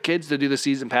 If you have kids to do the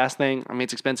season pass thing, I mean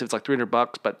it's expensive. It's like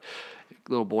 $300, but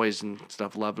little boys and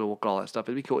stuff love to look all that stuff.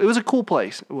 It'd be cool. It was a cool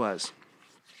place. It was.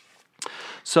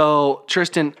 So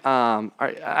Tristan,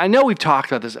 I know we've talked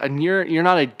about this, and you're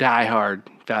not a diehard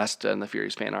Fast and the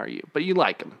Furious fan, are you? But you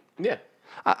like them. Yeah.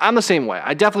 I'm the same way.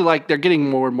 I definitely like. They're getting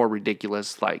more and more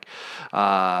ridiculous. Like,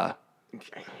 Yeah.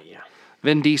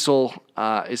 Vin Diesel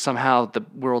is somehow the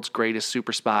world's greatest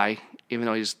super spy, even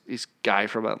though he's guy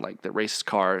from that races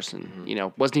cars and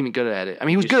wasn't even good at it. I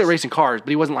mean, he was good at racing cars, but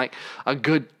he wasn't like a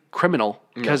good criminal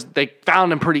because they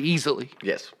found him pretty easily.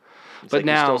 Yes. It's But like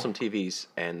now- you stole some TVs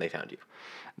and they found you.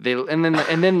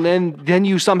 Then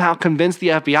you somehow convince the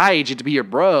FBI agent to be your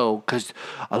bro because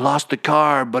I lost the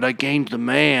car, but I gained the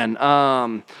man.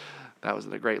 That was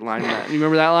a great line. You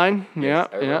remember that line? Yes,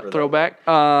 I remember that. Throwback.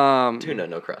 Tuna,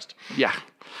 no crust. Yeah.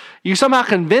 You somehow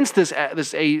convinced this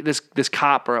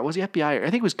cop, or was he FBI? Or I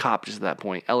think it was cop just at that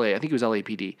point. LA, I think it was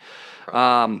LAPD.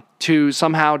 To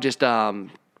somehow just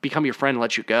become your friend and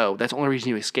let you go. That's the only reason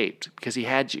you escaped, because he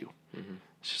had you. Mm-hmm.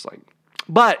 It's just like,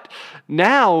 but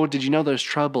now, did you know there's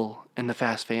trouble in the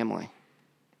Fast family?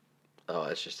 Oh,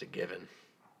 that's just a given.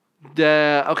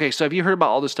 Okay, so have you heard about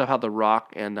all this stuff? How The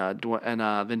Rock and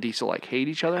Vin Diesel hate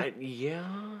each other? Yeah,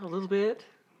 a little bit.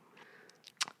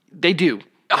 They do.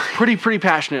 Pretty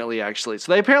passionately, actually.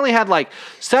 So they apparently had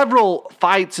several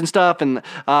fights and stuff, and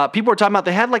people were talking about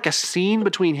they had a scene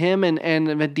between him and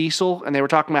Vin Diesel, and they were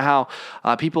talking about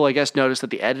how people, I guess, noticed that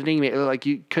the editing,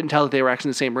 you couldn't tell that they were actually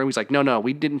in the same room. He's like, no,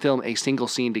 we didn't film a single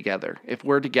scene together. If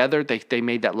we're together, they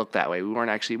made that look that way.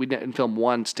 We didn't film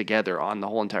once together on the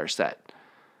whole entire set.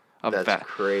 That's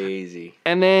crazy.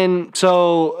 And then,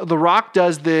 so The Rock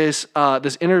does this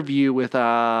interview with,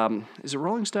 is it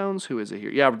Rolling Stones? Who is it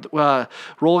here? Yeah,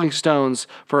 Rolling Stones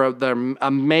for a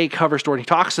May cover story. And he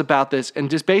talks about this and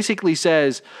just basically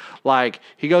says,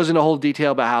 he goes into whole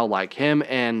detail about how, him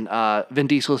and Vin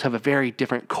Diesel have a very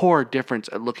different core difference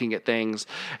at looking at things.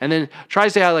 And then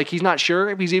tries to say how, he's not sure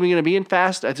if he's even going to be in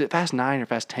Fast. Is it Fast 9 or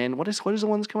Fast 10? What is the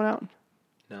one that's coming out?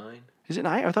 9. Is it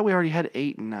 9? I thought we already had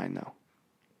 8 and 9, though.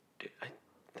 I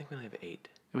think we only have 8.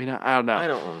 I don't know. I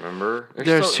don't remember.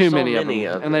 There's too many of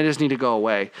them, and they just need to go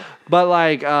away. But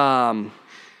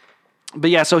but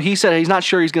yeah. So he said he's not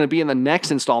sure he's going to be in the next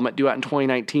installment due out in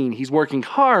 2019. He's working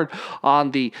hard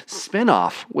on the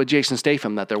spinoff with Jason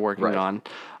Statham that they're working on.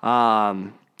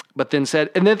 But then and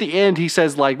then at the end he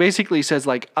says he says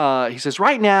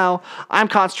right now I'm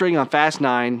concentrating on Fast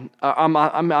 9.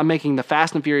 I'm making the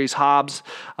Fast and Furious Hobbs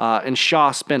and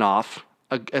Shaw spinoff.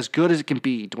 As good as it can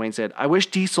be, Dwayne said. I wish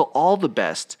Diesel all the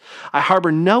best. I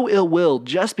harbor no ill will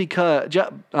because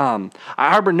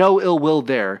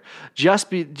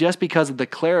of the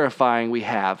clarifying we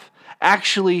have.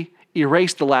 Actually,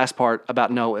 erase the last part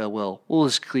about no ill will. We'll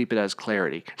just keep it as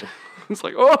clarity. It's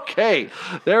okay,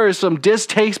 there is some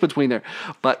distaste between there,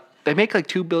 but they make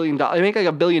 $2 billion. They make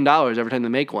 $1 billion every time they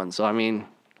make one. So I mean,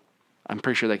 I'm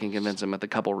pretty sure they can convince him with a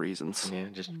couple reasons. Yeah,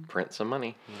 just print some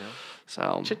money, you know.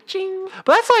 So, Cha-ching.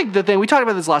 but that's like the thing we talked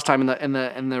about this last time in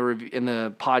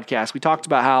the podcast. We talked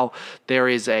about how there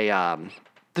is a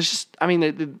there's just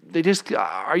they just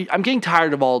are. I'm getting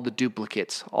tired of all the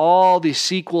duplicates, all these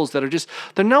sequels that are just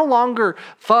they're no longer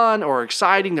fun or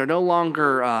exciting. They're no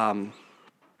longer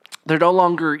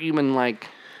even like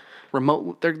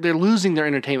remote. They're losing their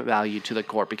entertainment value to the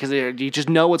core because you just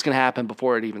know what's going to happen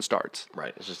before it even starts.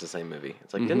 Right, it's just the same movie.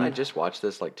 It's like, didn't I just watch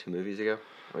this like 2 movies ago?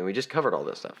 I mean, we just covered all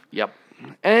this stuff. Yep.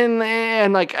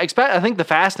 And like I think the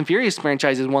Fast and Furious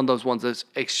franchise is one of those ones that's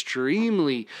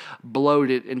extremely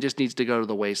bloated and just needs to go to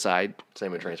the wayside.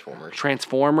 Same with Transformers.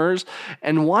 Transformers,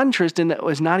 and one, Tristan, that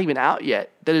was not even out yet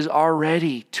that is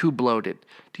already too bloated.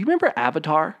 Do you remember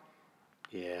Avatar?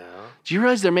 Yeah. Do you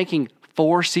realize they're making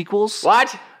 4 sequels?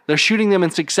 What? They're shooting them in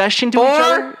succession to 4? each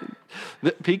other.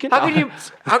 Peeking? How can you?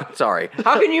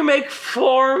 How can you make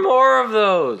 4 more of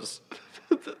those?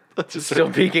 That's still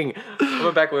peeking. I'm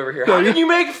going back over here. How can you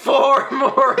make 4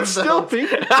 more of those? Still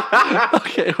peeking.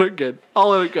 Okay, we're good. I'll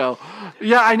let it go.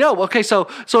 Yeah, I know. Okay, so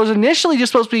it was initially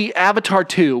just supposed to be Avatar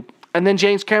 2, and then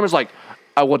James Cameron's like,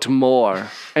 I want more.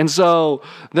 And so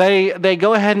they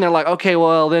go ahead and they're like, okay,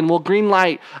 well, then we'll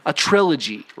greenlight a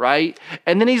trilogy, right?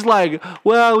 And then he's like,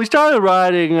 well, we started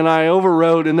writing and I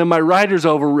overwrote and then my writers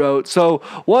overwrote. So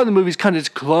one of the movies kind of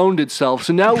just cloned itself.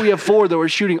 So now we have 4 that we're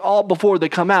shooting all before they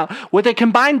come out with a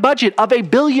combined budget of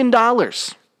 $1 billion.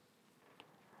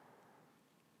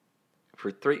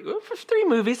 For 3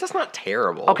 movies, that's not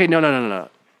terrible. Okay, no.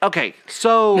 Okay,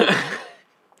 so...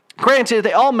 Granted,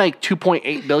 they all make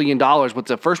 $2.8 billion, what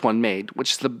the first one made,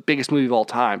 which is the biggest movie of all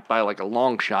time by like a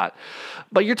long shot.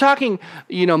 But you're talking,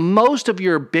 most of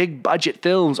your big budget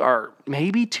films are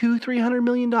maybe $200-300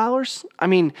 million. I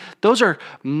mean, those are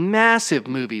massive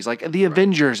movies. Like The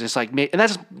Avengers is like, and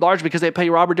that's large because they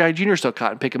pay Robert Downey Jr. so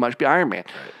cut and pick him up to be Iron Man,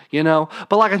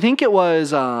 But like, I think it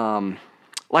was,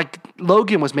 like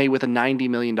Logan was made with a $90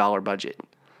 million budget.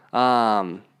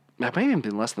 It may have even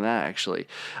been less than that, actually.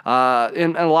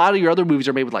 And a lot of your other movies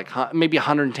are made with like maybe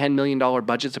 $110 million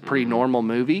budget. It's a pretty normal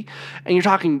movie. And you're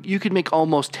talking, you could make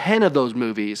almost 10 of those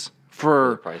movies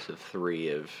for the price of 3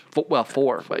 of...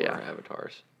 4, but yeah.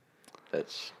 Avatars.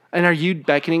 That's... And are you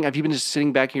beckoning? Have you been just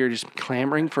sitting back here just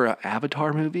clamoring for an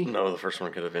Avatar movie? No, the first one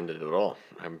could have ended it all.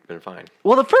 I've been fine.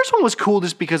 Well, the first one was cool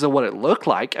just because of what it looked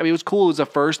like. I mean, it was cool. It was the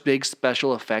first big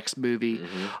special effects movie.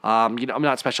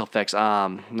 Not special effects.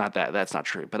 Not that. That's not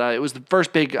true. But it was the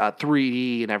first big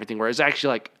 3D and everything, where it's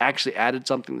actually added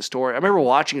something to the story. I remember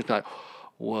watching it and like,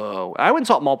 whoa. I went and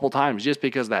saw it multiple times just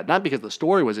because of that. Not because the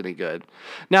story was any good.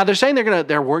 Now, they're saying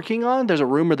they're working on, there's a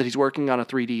rumor that he's working on a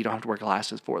 3D you don't have to wear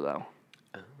glasses for, though.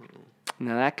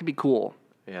 Now, that could be cool.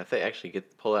 Yeah, if they actually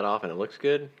pull that off and it looks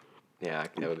good, yeah,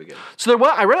 that would be good. So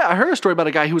I heard a story about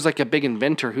a guy who was like a big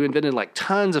inventor who invented like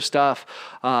tons of stuff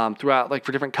throughout, like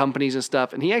for different companies and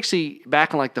stuff. And he actually,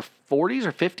 back in like the 40s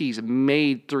or 50s,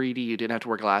 made 3D you didn't have to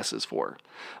wear glasses for.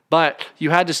 But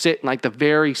you had to sit in like the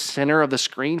very center of the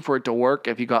screen for it to work.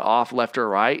 If you got off left or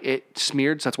right, it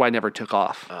smeared. So that's why it never took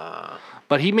off.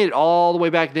 But he made it all the way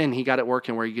back then. He got it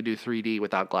working where you could do 3D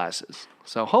without glasses.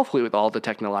 So hopefully with all the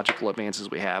technological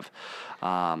advances we have,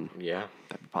 that'd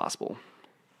be possible.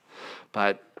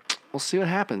 But we'll see what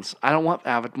happens. I don't want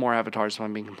more avatars, if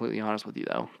I'm being completely honest with you,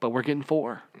 though. But we're getting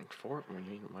 4. 4? I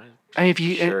mean, why? I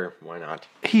mean, Sure, why not?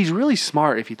 He's really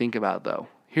smart if you think about it, though.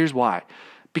 Here's why.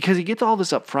 Because he gets all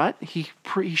this up front, he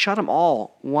shot them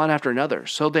all one after another.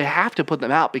 So they have to put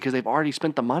them out because they've already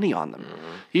spent the money on them.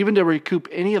 Even to recoup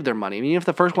any of their money. I mean, if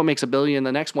the first one makes $1 billion,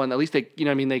 the next one, at least they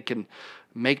can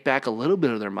make back a little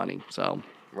bit of their money. So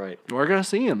right, we're going to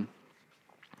see him.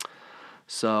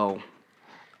 So,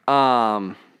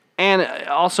 and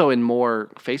also in more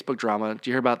Facebook drama, do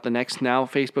you hear about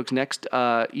Facebook's next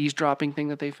eavesdropping thing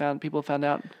that people found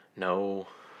out? No.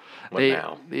 What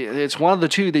now? It's one of the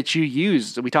 2 that you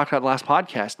used. We talked about last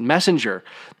podcast. Messenger.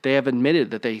 They have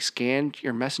admitted that they scanned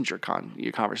your Messenger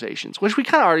your conversations, which we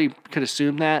kind of already could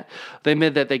assume that. They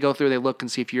admit that they go through, they look and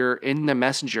see if you're in the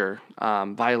Messenger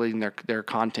violating their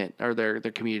content or their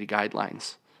community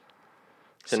guidelines.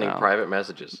 Sending private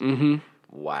messages. Mm-hmm.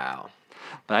 Wow.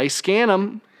 They scan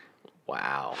them.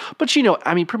 Wow. But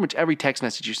pretty much every text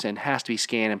message you send has to be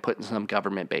scanned and put in some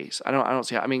government base. I don't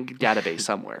see how, database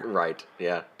somewhere. Right.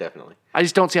 Yeah, definitely. I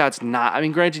just don't see how it's not.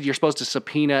 Granted, you're supposed to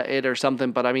subpoena it or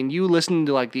something, but you listen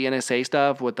to like the NSA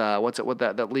stuff with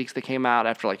that leaks that came out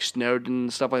after like Snowden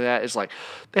and stuff like that. It's like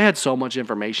they had so much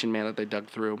information, man, that they dug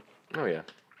through. Oh yeah.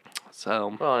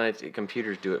 So. Well, and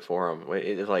computers do it for them.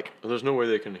 It's like there's no way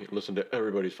they can listen to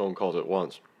everybody's phone calls at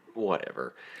once.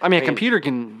 Whatever. A computer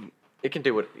can it can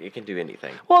do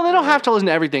anything. Well, they don't have to listen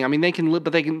to everything. I mean, they can,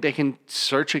 but they can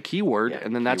search a keyword, Yeah,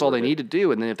 and then that's all they keyword need to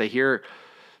do. And then if they hear,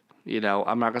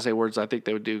 I'm not gonna say words I think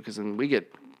they would do because then we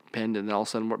get pinned, and then all of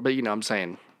a sudden, but I'm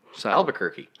saying, so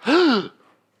Albuquerque.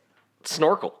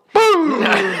 Snorkel.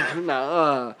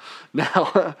 no.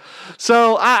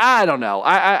 So I don't know.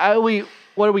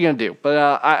 What are we gonna do?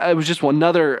 But it was just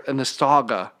another in the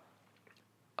saga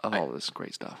of all this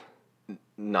great stuff.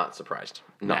 Not surprised.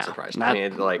 Not surprised. Not- I mean,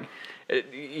 it's like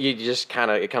you just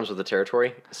kind of, it comes with the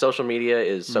territory. Social media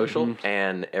is social,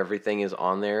 and everything is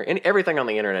on there, and everything on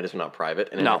the internet is not private,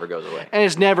 and it never goes away. And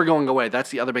it's never going away.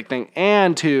 That's the other big thing.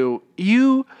 And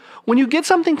when you get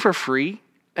something for free,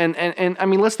 and I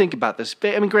mean, let's think about this.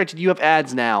 I mean, granted, you have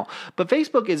ads now, but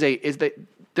Facebook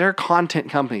they're a content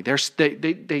company.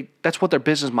 That's what their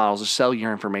business model is, to sell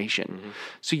your information.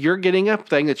 So you're getting a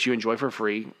thing that you enjoy for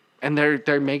free, and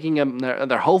they're making them.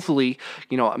 They're hopefully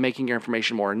making your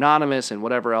information more anonymous and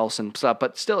whatever else and stuff.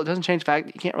 But still, it doesn't change the fact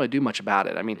that you can't really do much about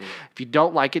it. I mean, if you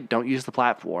don't like it, don't use the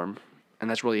platform, and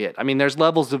that's really it. I mean, there's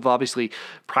levels of obviously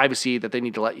privacy that they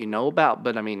need to let you know about,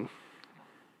 but I mean.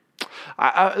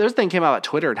 There's a thing came out about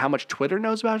Twitter and how much Twitter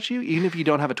knows about you, even if you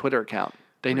don't have a Twitter account.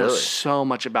 They know so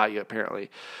much about you. Apparently,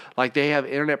 like they have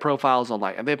internet profiles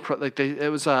online, and they're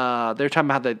talking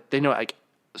about that they know like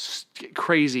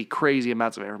crazy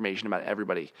amounts of information about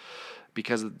everybody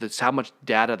because that's how much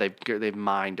data they've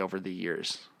mined over the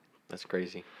years. That's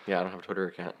crazy. Yeah, I don't have a Twitter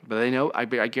account. But they know. I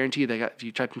guarantee you, if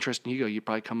you type in Tristan Hugo, you'd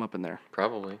probably come up in there.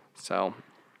 Probably. So,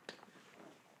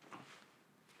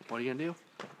 what are you gonna do?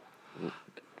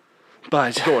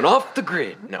 But going off the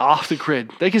grid. No. Off the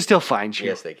grid. They can still find you.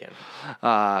 Yes, they can.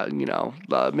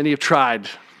 Many have tried,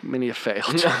 many have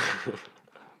failed.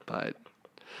 But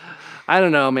I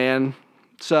don't know, man.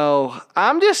 So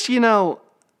I'm just,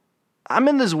 I'm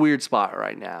in this weird spot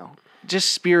right now,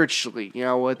 just spiritually,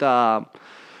 with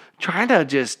trying to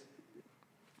just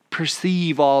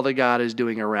perceive all that God is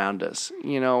doing around us.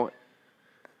 Yeah.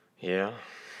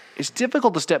 It's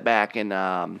difficult to step back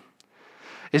and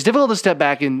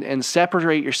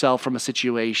separate yourself from a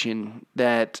situation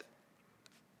that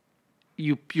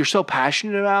you're so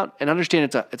passionate about, and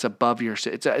understand it's above your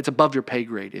pay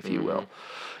grade, if you will.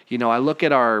 I look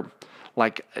at our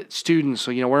students.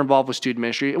 So we're involved with student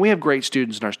ministry, and we have great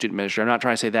students in our student ministry. I'm not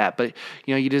trying to say that, but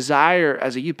you desire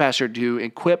as a youth pastor to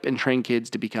equip and train kids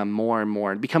to become more and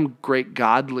more and become great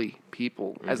godly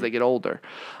people as they get older.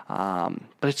 But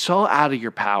it's so out of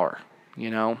your power,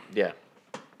 Yeah.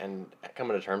 And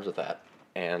coming to terms with that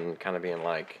and kind of being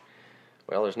like,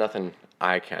 well, there's nothing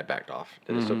I backed off.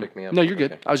 Did it still pick me up? No, you're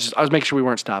good. Okay. I was making sure we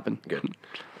weren't stopping. Good.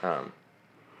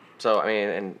 So, I mean,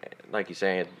 and like you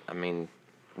said, I mean,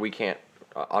 we can't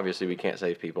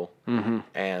save people.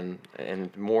 And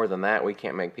more than that, we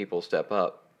can't make people step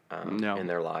up in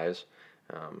their lives.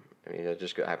 I mean, it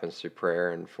just happens through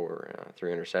prayer and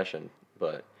through intercession.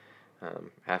 But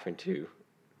having to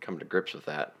come to grips with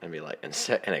that and be like,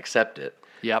 and accept it.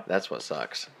 Yep. That's what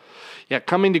sucks. Yeah,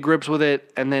 coming to grips with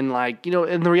it, and then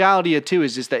and the reality of it too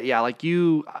is just that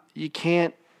you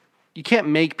can't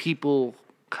make people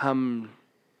come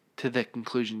to the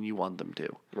conclusion you want them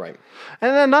to. Right.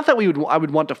 And then not that I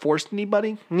would want to force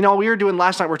anybody. We were doing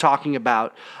last night. We're talking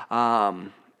about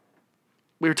Adam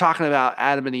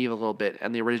and Eve a little bit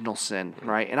and the original sin,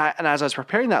 right? And as I was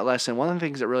preparing that lesson, one of the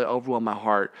things that really overwhelmed my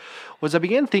heart was I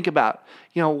began to think about,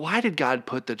 why did God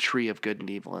put the tree of good and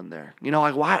evil in there?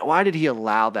 Why did he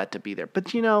allow that to be there?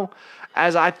 But,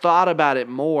 as I thought about it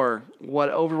more, what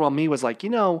overwhelmed me was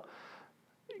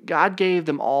God gave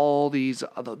them all these,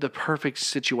 the perfect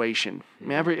situation.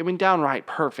 I mean, downright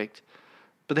perfect.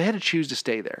 But they had to choose to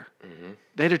stay there. Mm-hmm.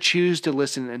 They had to choose to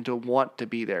listen and to want to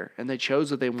be there. And they chose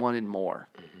that they wanted more.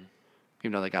 Mm-hmm.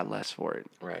 Even though they got less for it.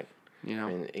 Right. I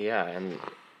mean, yeah, and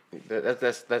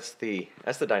that's the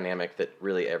dynamic that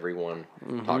really everyone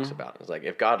talks about. It's like,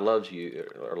 if God loves you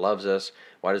or loves us,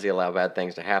 why does he allow bad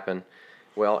things to happen?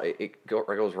 Well, it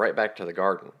goes right back to the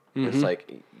garden. Mm-hmm. It's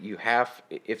like you have,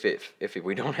 if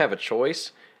we don't have a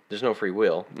choice, there's no free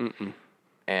will. Mm-mm.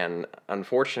 And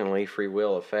unfortunately, free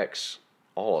will affects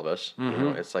all of us.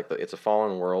 Mm-hmm. It's like it's a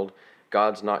fallen world.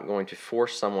 God's not going to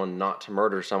force someone not to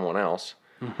murder someone else.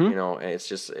 Mm-hmm. And it's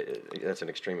just that's an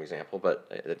extreme example, but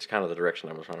it's kind of the direction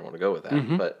I was trying to want to go with that.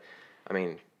 Mm-hmm. But I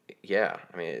mean, yeah,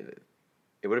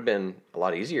 it would have been a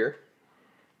lot easier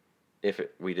if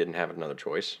we didn't have another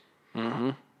choice.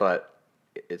 Mm-hmm. But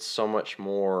it's so much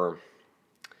more.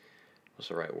 What's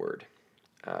the right word?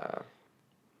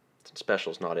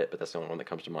 Special is not it, but that's the only one that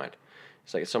comes to mind.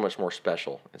 It's like it's so much more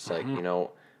special. It's like,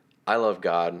 I love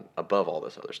God above all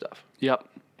this other stuff. Yep.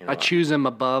 I choose him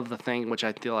above the thing which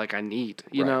I feel like I need,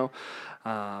 you know?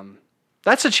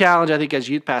 That's a challenge, I think, as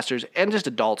youth pastors and just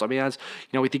adults. I mean, as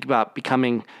we think about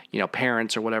becoming,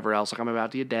 parents or whatever else. Like I'm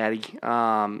about to be a daddy,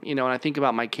 and I think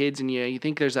about my kids, and you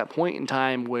think there's that point in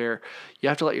time where you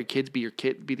have to let your kids be the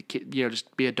kid,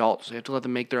 just be adults. You have to let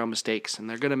them make their own mistakes, and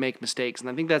they're going to make mistakes. And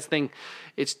I think that's the thing.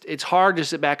 It's hard to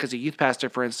sit back as a youth pastor,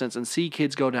 for instance, and see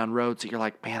kids go down roads that you're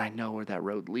like, man, I know where that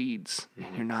road leads,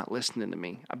 and you're not listening to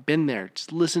me. I've been there.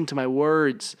 Just listen to my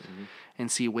words. And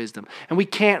see wisdom. And we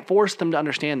can't force them to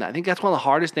understand that. I think that's one of the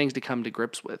hardest things to come to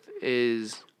grips with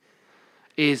is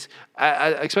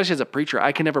especially as a preacher,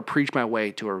 I can never preach my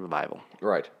way to a revival.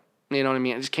 Right. You know what I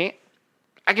mean? I just can't.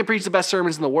 I can preach the best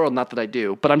sermons in the world, not that I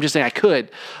do, but I'm just saying I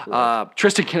could. Right.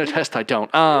 Tristan can attest I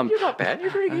don't. You're not bad. You're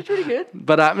pretty good.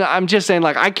 But I'm just saying,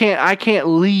 like, I can't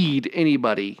lead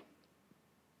anybody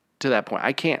to that point.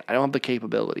 I can't. I don't have the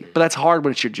capability. But that's hard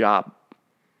when it's your job.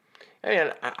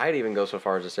 And I'd even go so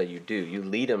far as to say you do. You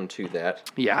lead them to that.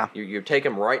 Yeah. You take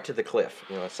them right to the cliff.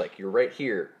 It's like you're right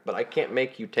here, but I can't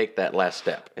make you take that last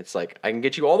step. It's like I can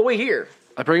get you all the way here.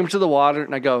 I bring them to the water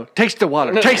and I go, taste the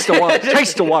water, taste the water,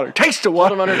 taste the water, taste the water.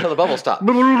 Hold them under until the bubbles stop.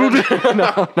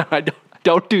 No, I don't.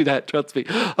 Don't do that, trust me.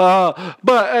 But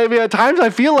I mean, at times I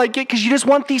feel like it because you just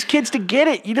want these kids to get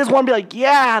it. You just want to be like,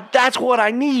 yeah, that's what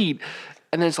I need.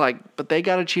 And then it's like, but they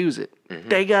got to choose it. Mm-hmm.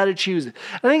 They got to choose it.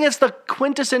 I think that's the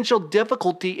quintessential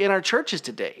difficulty in our churches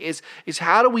today is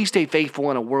how do we stay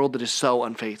faithful in a world that is so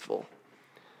unfaithful?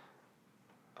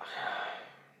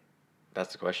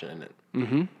 That's the question, isn't it?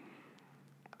 Mm-hmm.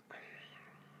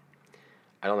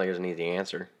 I don't think there's an easy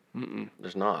answer. Mm-mm.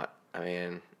 There's not. I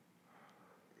mean,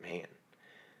 man.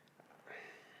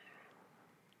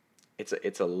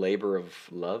 It's a labor of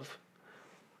love.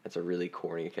 It's a really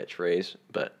corny catchphrase,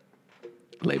 but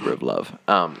labor of love.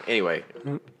 Anyway,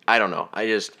 I don't know.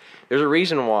 There's a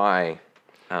reason why.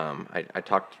 I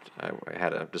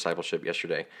had a discipleship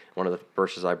yesterday. One of the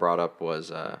verses I brought up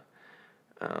was,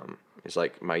 it's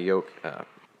like my yoke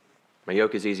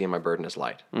is easy and my burden is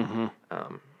light.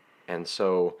 Mm-hmm. And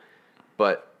so,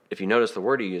 but if you notice the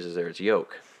word he uses there, it's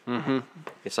yoke. Mm-hmm.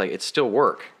 It's like it's still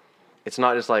work. It's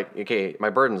not just like, okay, my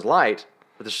burden's light,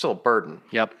 but there's still a burden.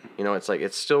 Yep. It's like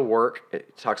it's still work.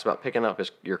 It talks about picking up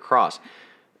your cross.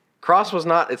 Cross was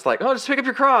not. It's like, oh, just pick up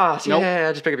your cross. Nope.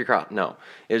 Yeah, just pick up your cross. No,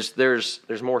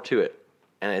 there's more to it,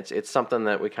 and it's something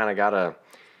that we kind of gotta.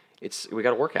 We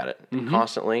gotta work at it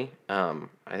constantly. I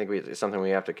think it's something we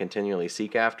have to continually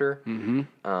seek after.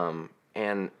 Mm-hmm.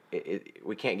 And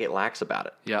we can't get lax about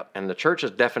it. Yep. And the church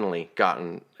has definitely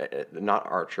gotten, not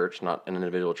our church, not an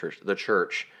individual church, the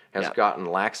church has gotten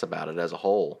lax about it as a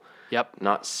whole. Yep.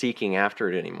 Not seeking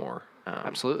after it anymore.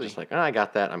 Absolutely. Just like, oh, I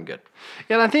got that, I'm good.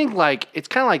 Yeah, and I think like it's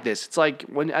kind of like this. It's like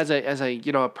when as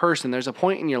a person, there's a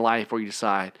point in your life where you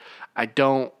decide, I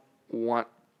don't want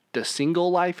the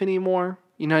single life anymore.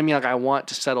 You know what I mean? Like I want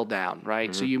to settle down,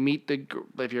 right? Mm-hmm. So you meet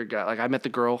if you're like I met the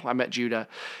girl, I met Judah,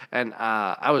 and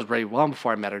I was ready long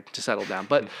before I met her to settle down.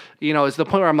 But it's the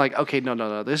point where I'm like, okay,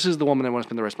 no, this is the woman I want to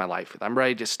spend the rest of my life with. I'm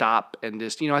ready to stop and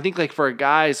just I think like for a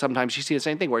guy, sometimes you see the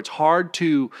same thing where it's hard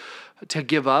to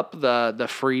give up the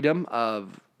freedom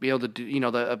of be able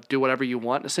to do whatever you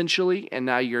want essentially, and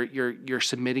now you're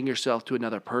submitting yourself to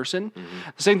another person. Mm-hmm.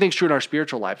 The same thing's true in our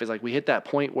spiritual life. Is like we hit that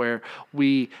point where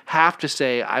we have to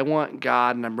say, I want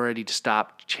God, and I'm ready to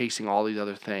stop chasing all these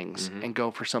other things and go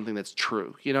for something that's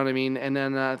true. You know what I mean? And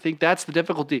then I think that's the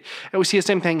difficulty. And we see the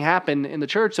same thing happen in the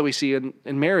church that we see in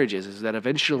marriages, is that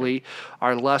eventually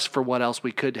our lust for what else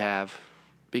we could have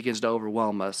begins to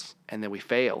overwhelm us, and then we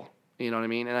fail. You know what I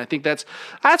mean? And I think that's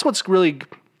what's really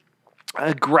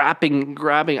grasping,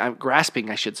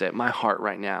 I should say, at my heart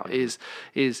right now is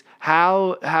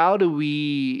how do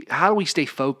we stay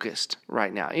focused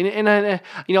right now? And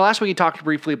last week you talked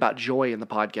briefly about joy in the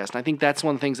podcast, and I think that's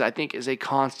one of the things that I think is a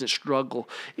constant struggle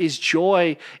is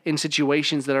joy in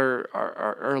situations that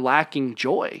are lacking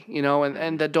joy,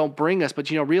 and that don't bring us, but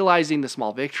realizing the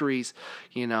small victories,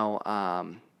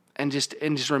 and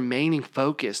just remaining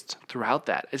focused throughout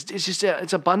that.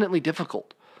 It's abundantly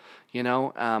difficult.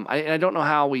 I don't know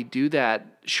how we do that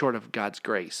short of God's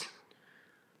grace.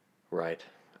 Right.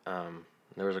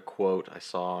 There was a quote I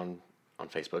saw on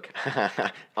Facebook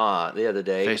the other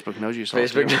day. Facebook knows you saw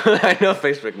Facebook. I know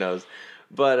Facebook knows,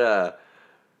 but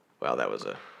that was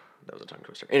a tongue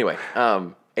twister. Anyway,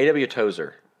 A.W.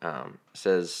 Tozer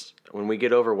says when we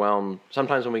get overwhelmed,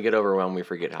 we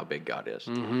forget how big God is.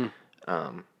 Mm-hmm.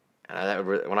 And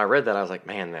when I read that, I was like,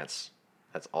 man, that's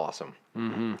awesome.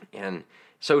 Mm-hmm. And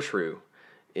so true.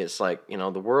 It's like,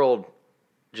 the world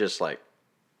just like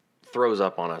throws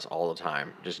up on us all the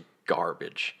time, just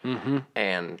garbage. Mm-hmm.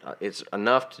 And it's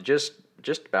enough to just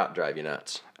about drive you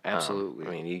nuts.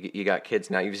 Absolutely. You got kids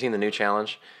now. You've seen the new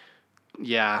challenge.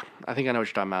 Yeah, I think I know what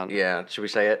you're talking about. Yeah, should we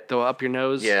say it? Go up your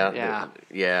nose. Yeah.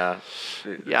 Yeah.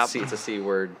 Yep. It's a C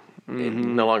word.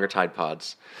 No longer Tide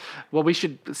Pods. Well, we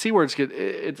should. C words.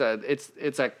 It's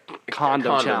a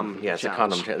condom. Yeah, it's a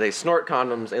condom. They snort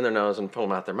condoms in their nose and pull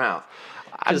them out their mouth.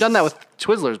 I've done that with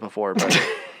Twizzlers before, but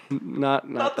not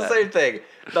the that. same thing.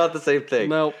 Not the same thing.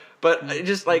 Nope. But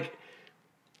just like,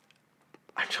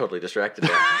 I'm totally distracted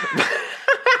now.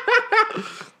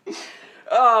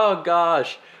 Oh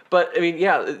gosh. But I mean,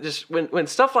 yeah, just when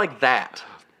stuff like that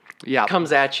Yeah.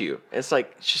 comes at you, it's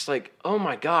just like, oh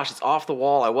my gosh, it's off the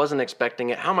wall. I wasn't expecting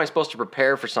it. How am I supposed to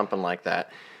prepare for something like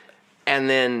that? And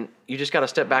then you just got to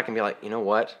step back and be like, you know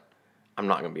what? I'm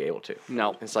not going to be able to.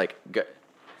 No. It's like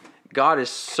God is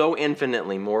so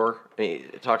infinitely more. I mean,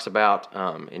 it talks about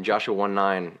in Joshua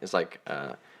 1:9, it's like,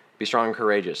 be strong and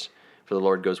courageous, for the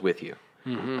Lord goes with you.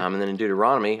 And then in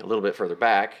Deuteronomy, a little bit further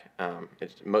back,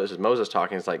 it's Moses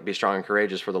talking. It's like, be strong and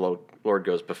courageous, for the Lord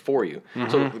goes before you.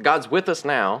 So God's with us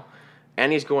now,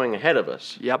 and He's going ahead of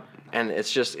us. Yep. And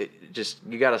it's just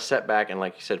you got to step back and,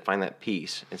 like you said, find that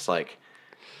peace. It's like,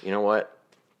 you know what?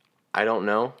 I don't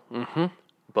know,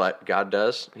 but God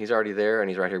does. He's already there, and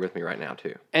He's right here with me right now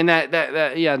too. And that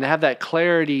and to have that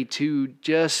clarity to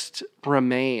just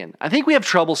remain. I think we have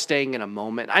trouble staying in a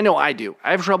moment. I know I do.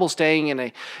 I have trouble staying in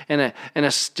a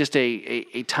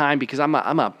time because I'm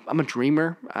a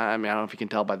dreamer. I mean, I don't know if you can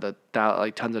tell by the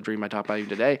tons of dream I talk about even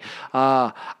today.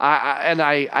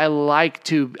 I like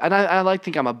to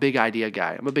think I'm a big idea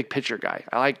guy. I'm a big picture guy.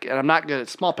 And I'm not good at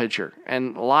small picture.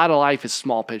 And a lot of life is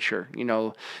small picture. You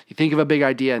know, you think of a big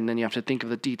idea and then you have to think of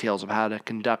the details of how to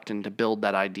conduct and to build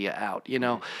that idea out, you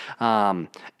know?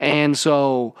 And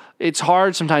so it's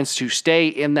hard sometimes to stay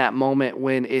in that moment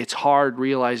when it's hard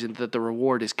realizing that the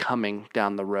reward is coming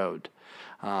down the road.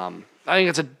 I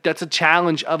think that's a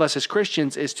challenge of us as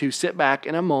Christians, is to sit back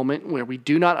in a moment where we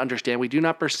do not understand, we do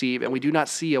not perceive, and we do not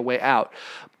see a way out.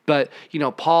 But, you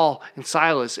know, Paul and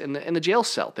Silas in the jail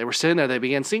cell, they were sitting there, they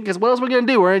began singing, because what else are we going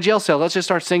to do? We're in a jail cell. Let's just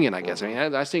start singing, I guess. I mean,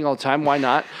 I sing all the time. Why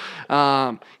not?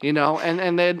 You know,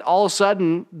 and then all of a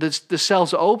sudden the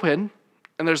cell's open,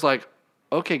 and there's like,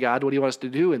 okay, God, what do you want us to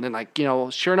do? And then, like, you know,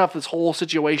 sure enough, this whole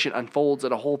situation unfolds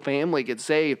and a whole family gets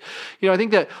saved. You know, I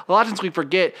think that a lot of times we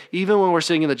forget, even when we're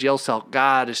sitting in the jail cell,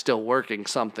 God is still working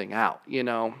something out, you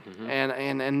know?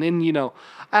 And then, you know,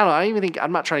 I don't know, I even think,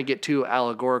 I'm not trying to get too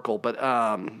allegorical, but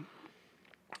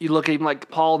you look at even like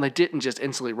Paul, and they didn't just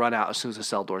instantly run out as soon as the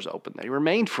cell doors opened. They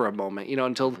remained for a moment, you know,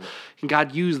 until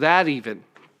God used that even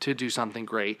to do something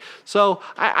great. So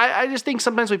I just think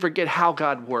sometimes we forget how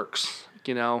God works,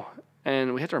 you know?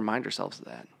 And we have to remind ourselves of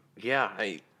that. Yeah,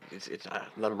 I'm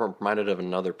reminded of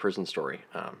another prison story.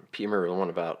 You remember the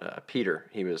one about Peter?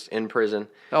 He was in prison.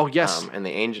 Oh yes. And the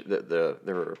angel, there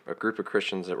were a group of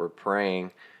Christians that were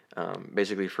praying,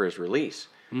 basically for his release.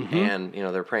 And you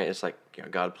know, they're praying. It's like, you know,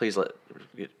 God, please let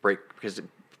it break, because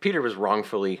Peter was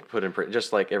wrongfully put in prison,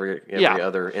 just like every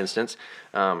other instance.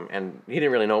 And he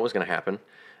didn't really know what was going to happen.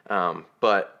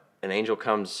 But an angel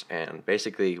comes and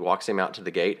basically walks him out to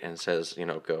the gate and says, you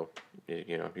know, go,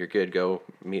 you know, you're good, go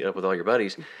meet up with all your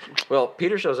buddies. Well,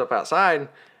 Peter shows up outside,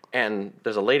 and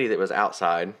there's a lady that was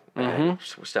outside and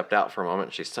stepped out for a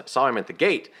moment. She saw him at the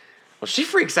gate. Well, she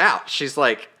freaks out. She's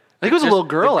like, I think it was a little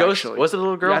girl, actually. Was it a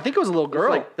little girl? Yeah, I think it was a little girl.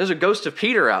 Like, there's a ghost of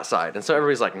Peter outside. And so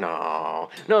everybody's like, no,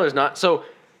 there's not. So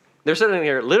they're sitting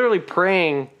here literally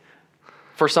praying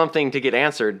for something to get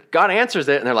answered. God answers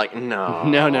it, and they're like,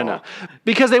 no.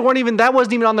 Because that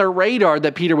wasn't even on their radar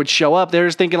that Peter would show up. They're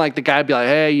just thinking like the guy would be like,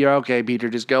 hey, you're okay, Peter,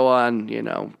 just go on, you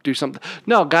know, do something.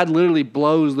 No, God literally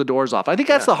blows the doors off. I think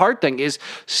that's the hard thing, is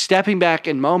stepping back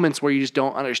in moments where you just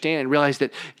don't understand and realize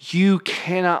that you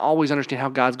cannot always understand how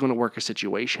God's going to work a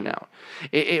situation out.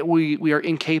 We are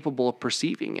incapable of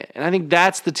perceiving it. And I think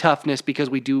that's the toughness, because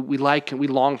we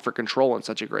long for control in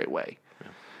such a great way.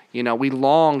 You know, we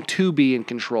long to be in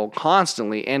control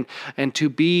constantly, and to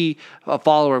be a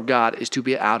follower of God is to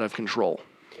be out of control.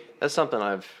 That's something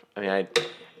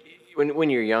when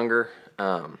you're younger, we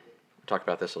talked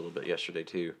about this a little bit yesterday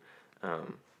too,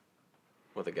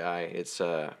 with a guy. It's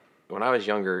when I was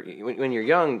younger, when you're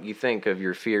young, you think of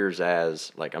your fears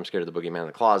as like, I'm scared of the boogeyman in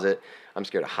the closet, I'm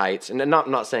scared of heights, and I'm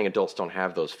not saying adults don't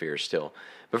have those fears still.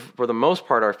 But for the most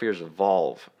part, our fears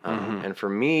evolve. And for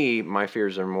me, my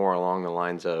fears are more along the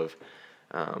lines of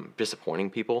disappointing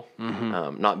people,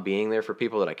 not being there for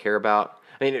people that I care about.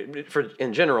 I mean,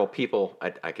 in general, people,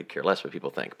 I could care less what people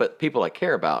think, but people I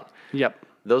care about. Yep.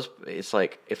 It's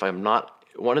like, if I'm not,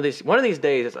 one of these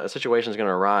days, a situation is going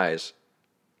to arise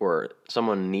where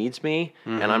someone needs me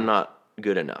and I'm not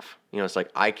good enough. You know, it's like,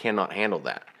 I cannot handle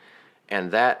that.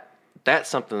 And that that's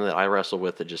something that I wrestle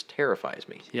with that just terrifies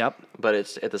me. Yep. But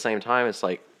it's at the same time, it's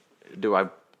like, do I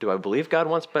believe God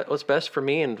wants what's best for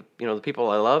me and the people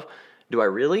I love? Do I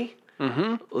really?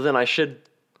 Mm-hmm. Well, then I should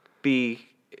be.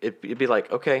 It'd be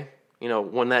like, okay,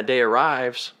 when that day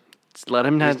arrives, Just let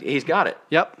him have. he's got it.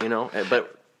 Yep.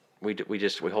 But we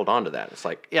hold on to that. It's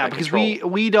like, Yeah, like because control.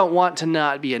 we don't want to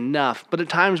not be enough, but at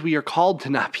times we are called to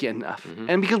not be enough,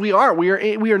 and because we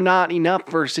are not enough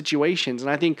for situations.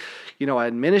 And I think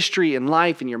in ministry, in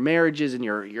life, in your marriages, in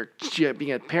your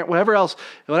being a parent,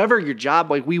 whatever your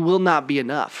job, like we will not be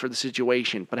enough for the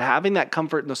situation. But having that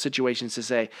comfort in those situations to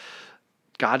say,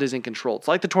 God is in control. It's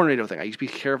like the tornado thing. I used to be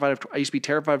terrified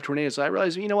of tornadoes. So I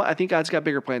realized, what? I think God's got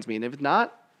bigger plans for me, and if it's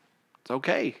not, it's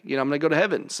okay. I'm going to go to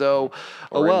heaven. So,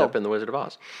 Or end up in the Wizard of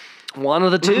Oz. One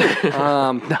of the two.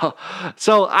 No.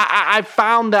 So I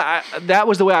found that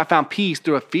was the way I found peace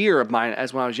through a fear of mine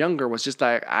as when I was younger, was just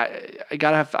I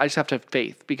just have to have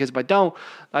faith, because if I don't,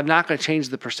 I'm not going to change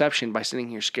the perception by sitting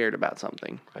here scared about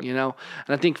something, And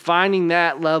I think finding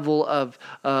that level of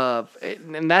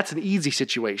and that's an easy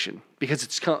situation, because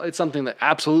it's something that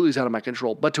absolutely is out of my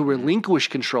control, but to relinquish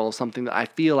control of something that I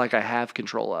feel like I have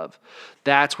control of,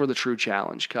 that's where the true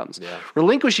challenge comes. Yeah.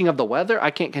 Relinquishing of the weather,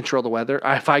 I can't control the weather.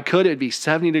 If I could, it'd be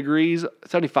 70 degrees,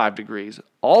 75 degrees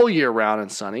all year round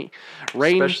and sunny.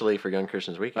 Rain, Especially for Young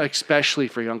Christians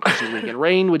Weekend.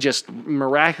 Rain would just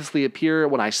miraculously appear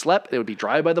when I slept. It would be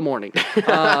dry by the morning.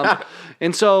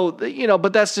 And so,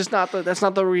 but that's just not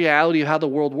the reality of how the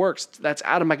world works. That's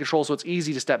out of my control. So it's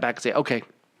easy to step back and say, okay,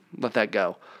 let that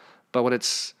go. But when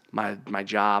it's my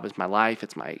job, it's my life,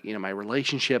 it's my my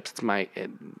relationships,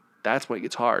 that's when it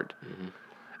gets hard. Mm-hmm.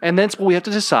 And that's what we have to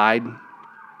decide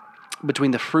between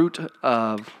the fruit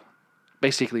of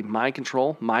basically my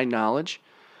control, my knowledge,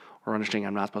 or understanding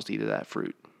I'm not supposed to eat of that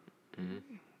fruit.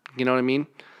 Mm-hmm. You know what I mean?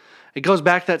 It goes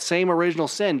back to that same original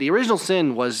sin. The original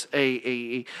sin was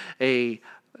a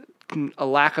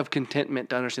lack of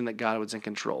contentment to understand that God was in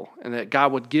control and that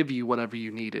God would give you whatever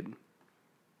you needed.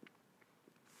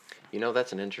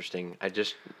 That's an interesting. I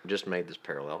just made this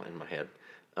parallel in my head.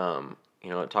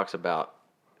 It talks about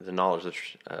the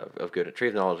knowledge of good, tree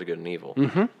of the knowledge of good and evil.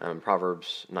 Mm-hmm.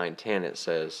 Proverbs 9:10, it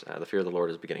says, "The fear of the Lord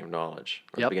is the beginning of knowledge,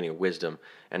 or the beginning of wisdom,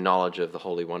 and knowledge of the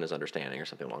Holy One is understanding," or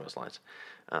something along those lines.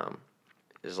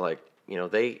 It's like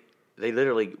they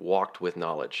literally walked with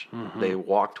knowledge, mm-hmm. they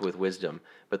walked with wisdom,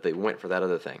 but they went for that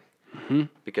other thing mm-hmm.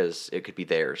 because it could be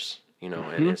theirs.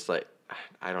 Mm-hmm. And it's like,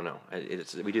 I don't know.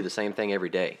 We do the same thing every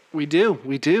day. We do.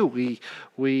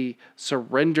 We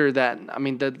surrender that. I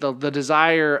mean, the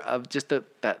desire of just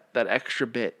that extra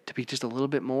bit to be just a little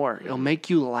bit more. Mm-hmm. It'll make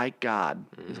you like God,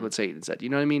 mm-hmm. is what Satan said. You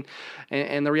know what I mean?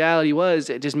 And the reality was,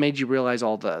 it just made you realize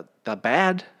all the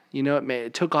bad.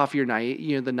 It took off your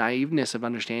the naiveness of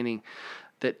understanding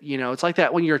that it's like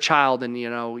that when you're a child and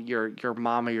your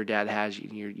mom or your dad has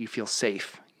you. You feel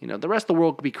safe. The rest of the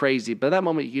world could be crazy, but at that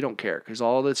moment you don't care, because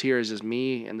all that's here is just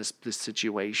me and this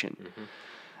situation. Mm-hmm.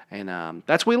 And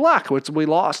that's what we lack, what we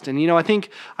lost. And I think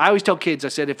I always tell kids, I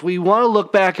said, if we want to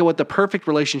look back at what the perfect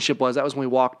relationship was, that's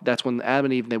when Adam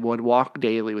and Eve, they would walk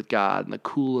daily with God in the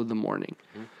cool of the morning.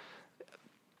 Mm-hmm.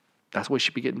 That's what we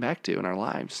should be getting back to in our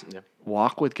lives. Yeah.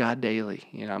 Walk with God daily.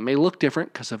 It may look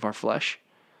different because of our flesh,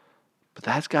 but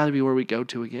that's got to be where we go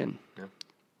to again. Yeah.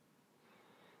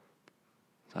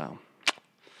 So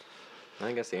I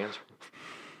think that's the answer.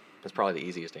 That's probably the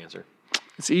easiest answer.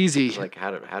 It's easy. It's like,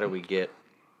 how do we get?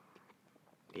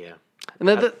 Yeah.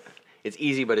 And it's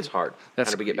easy, but it's hard. How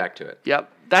do we get back to it?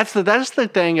 Yep. That's the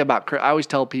thing about. I always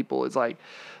tell people, it's like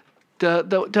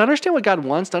to understand what God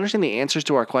wants, to understand the answers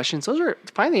to our questions.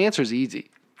 Finding the answers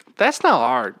easy. That's not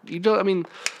hard.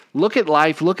 Look at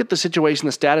life, look at the situation,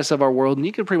 the status of our world, and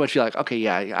you can pretty much be like, okay,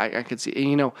 yeah, I can see.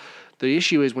 And the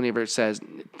issue is whenever it says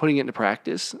putting it into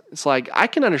practice, it's like, I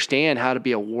can understand how to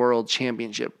be a world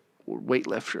championship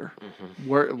weightlifter,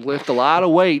 mm-hmm. Lift a lot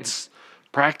of weights,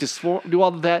 practice, do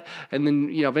all of that, and then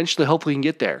eventually, hopefully, you can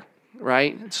get there,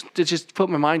 right? To just put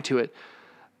my mind to it.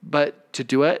 But to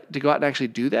do it, to go out and actually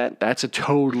do that, that's a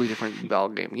totally different ball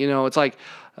game. It's like,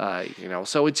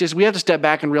 so it's just, we have to step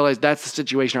back and realize that's the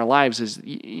situation in our lives is,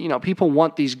 people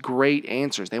want these great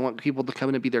answers. They want people to come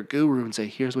in and be their guru and say,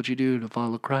 here's what you do to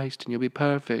follow Christ and you'll be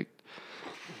perfect.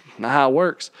 Not how it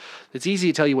works. It's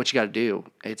easy to tell you what you got to do.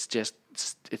 It's just,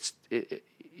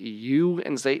 you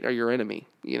and Satan are your enemy,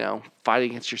 fighting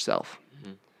against yourself.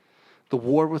 Mm-hmm. The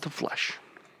war with the flesh.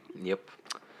 Yep.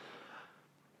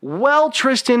 Well,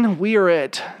 Tristan, we are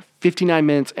at 59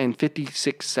 minutes and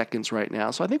 56 seconds right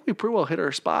now. So I think we pretty well hit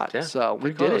our spot. Yeah, so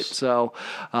we pretty did it. close. So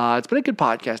it's been a good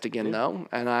podcast again, though.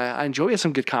 And I enjoy it.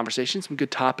 Some good conversations, some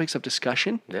good topics of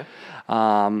discussion. Yeah.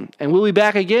 And we'll be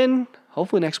back again,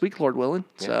 hopefully next week, Lord willing.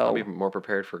 Yeah, So I'll be more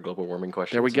prepared for global warming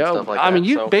questions. there we and go. Stuff like I mean, that.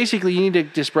 you So, basically you need to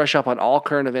just brush up on all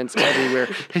current events everywhere,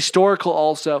 historical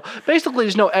also. Basically,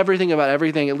 just know everything about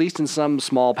everything, at least in some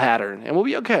small pattern, and we'll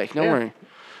be okay. Don't worry,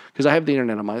 because I have the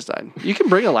internet on my side. You can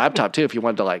bring a laptop too if you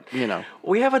wanted to, like, you know.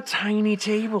 we have a tiny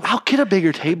table. I'll get a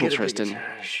bigger table, Get a big- Tristan.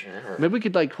 Sure. Maybe we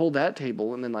could like hold that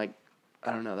table and then like,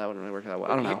 I don't know, that wouldn't really work that well.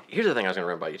 I don't know. Here's the thing I was going to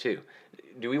run by you too.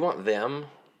 Do we want them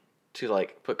to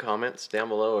like put comments down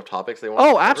below of topics they want? Oh,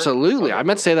 to cover? absolutely. Okay. I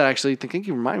meant to say that actually. Thank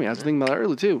you for reminding me. I was thinking about that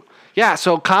earlier too. Yeah,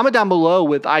 so comment down below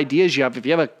with ideas you have. If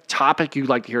you have a topic you'd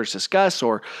like to hear us discuss,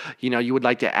 or you would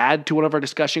like to add to one of our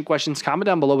discussion questions, comment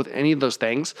down below with any of those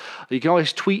things. You can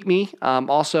always tweet me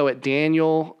also at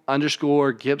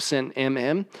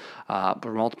Daniel_Gibson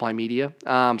for Multiply Media.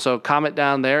 So comment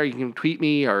down there. You can tweet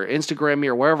me or Instagram me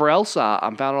or wherever else.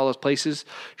 I'm found in all those places.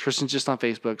 Tristan's just on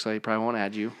Facebook, so he probably won't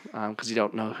add you because you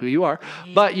don't know who you are.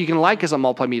 But you can like us on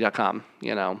multiplimedia.com.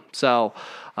 So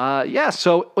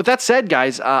so with that said,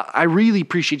 guys, I really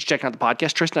appreciate you checking out the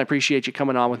podcast. Tristan, I appreciate you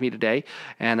coming on with me today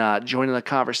and joining the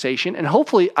conversation. And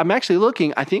hopefully, I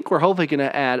think we're hopefully going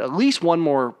to add at least one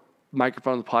more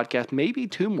microphone to the podcast, maybe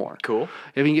two more. Cool.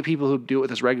 If we can get people who do it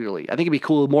with us regularly. I think it'd be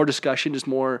cool. More discussion, just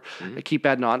more, keep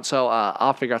adding on. So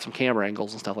I'll figure out some camera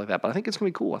angles and stuff like that. But I think it's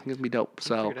going to be cool. I think it's going to be dope.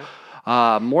 So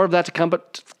more of that to come.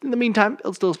 But in the meantime,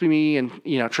 it'll still be me and,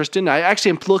 Tristan. I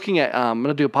actually am looking at, I'm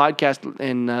going to do a podcast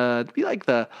in, be like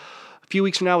a few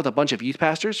weeks from now with a bunch of youth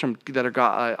pastors that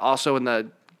are also in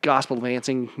the gospel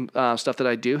advancing stuff that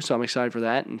I do. So I'm excited for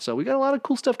that. And so we got a lot of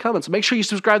cool stuff coming. So make sure you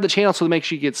subscribe to the channel so make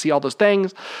sure you get to see all those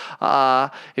things.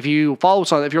 If you follow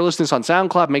us if you're listening to us on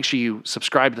SoundCloud, make sure you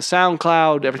subscribe to the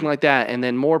SoundCloud, everything like that. And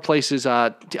then more places.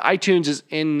 iTunes is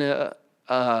in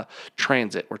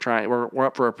transit. We're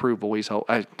up for approval. We hope.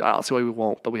 I'll say we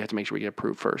won't, but we have to make sure we get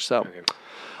approved first. So. Okay.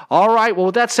 All right. Well,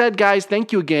 with that said, guys,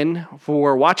 thank you again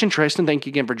for watching. Tristan, thank you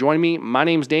again for joining me. My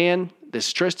name's Dan. This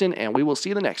is Tristan, and we will see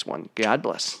you in the next one. God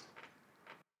bless.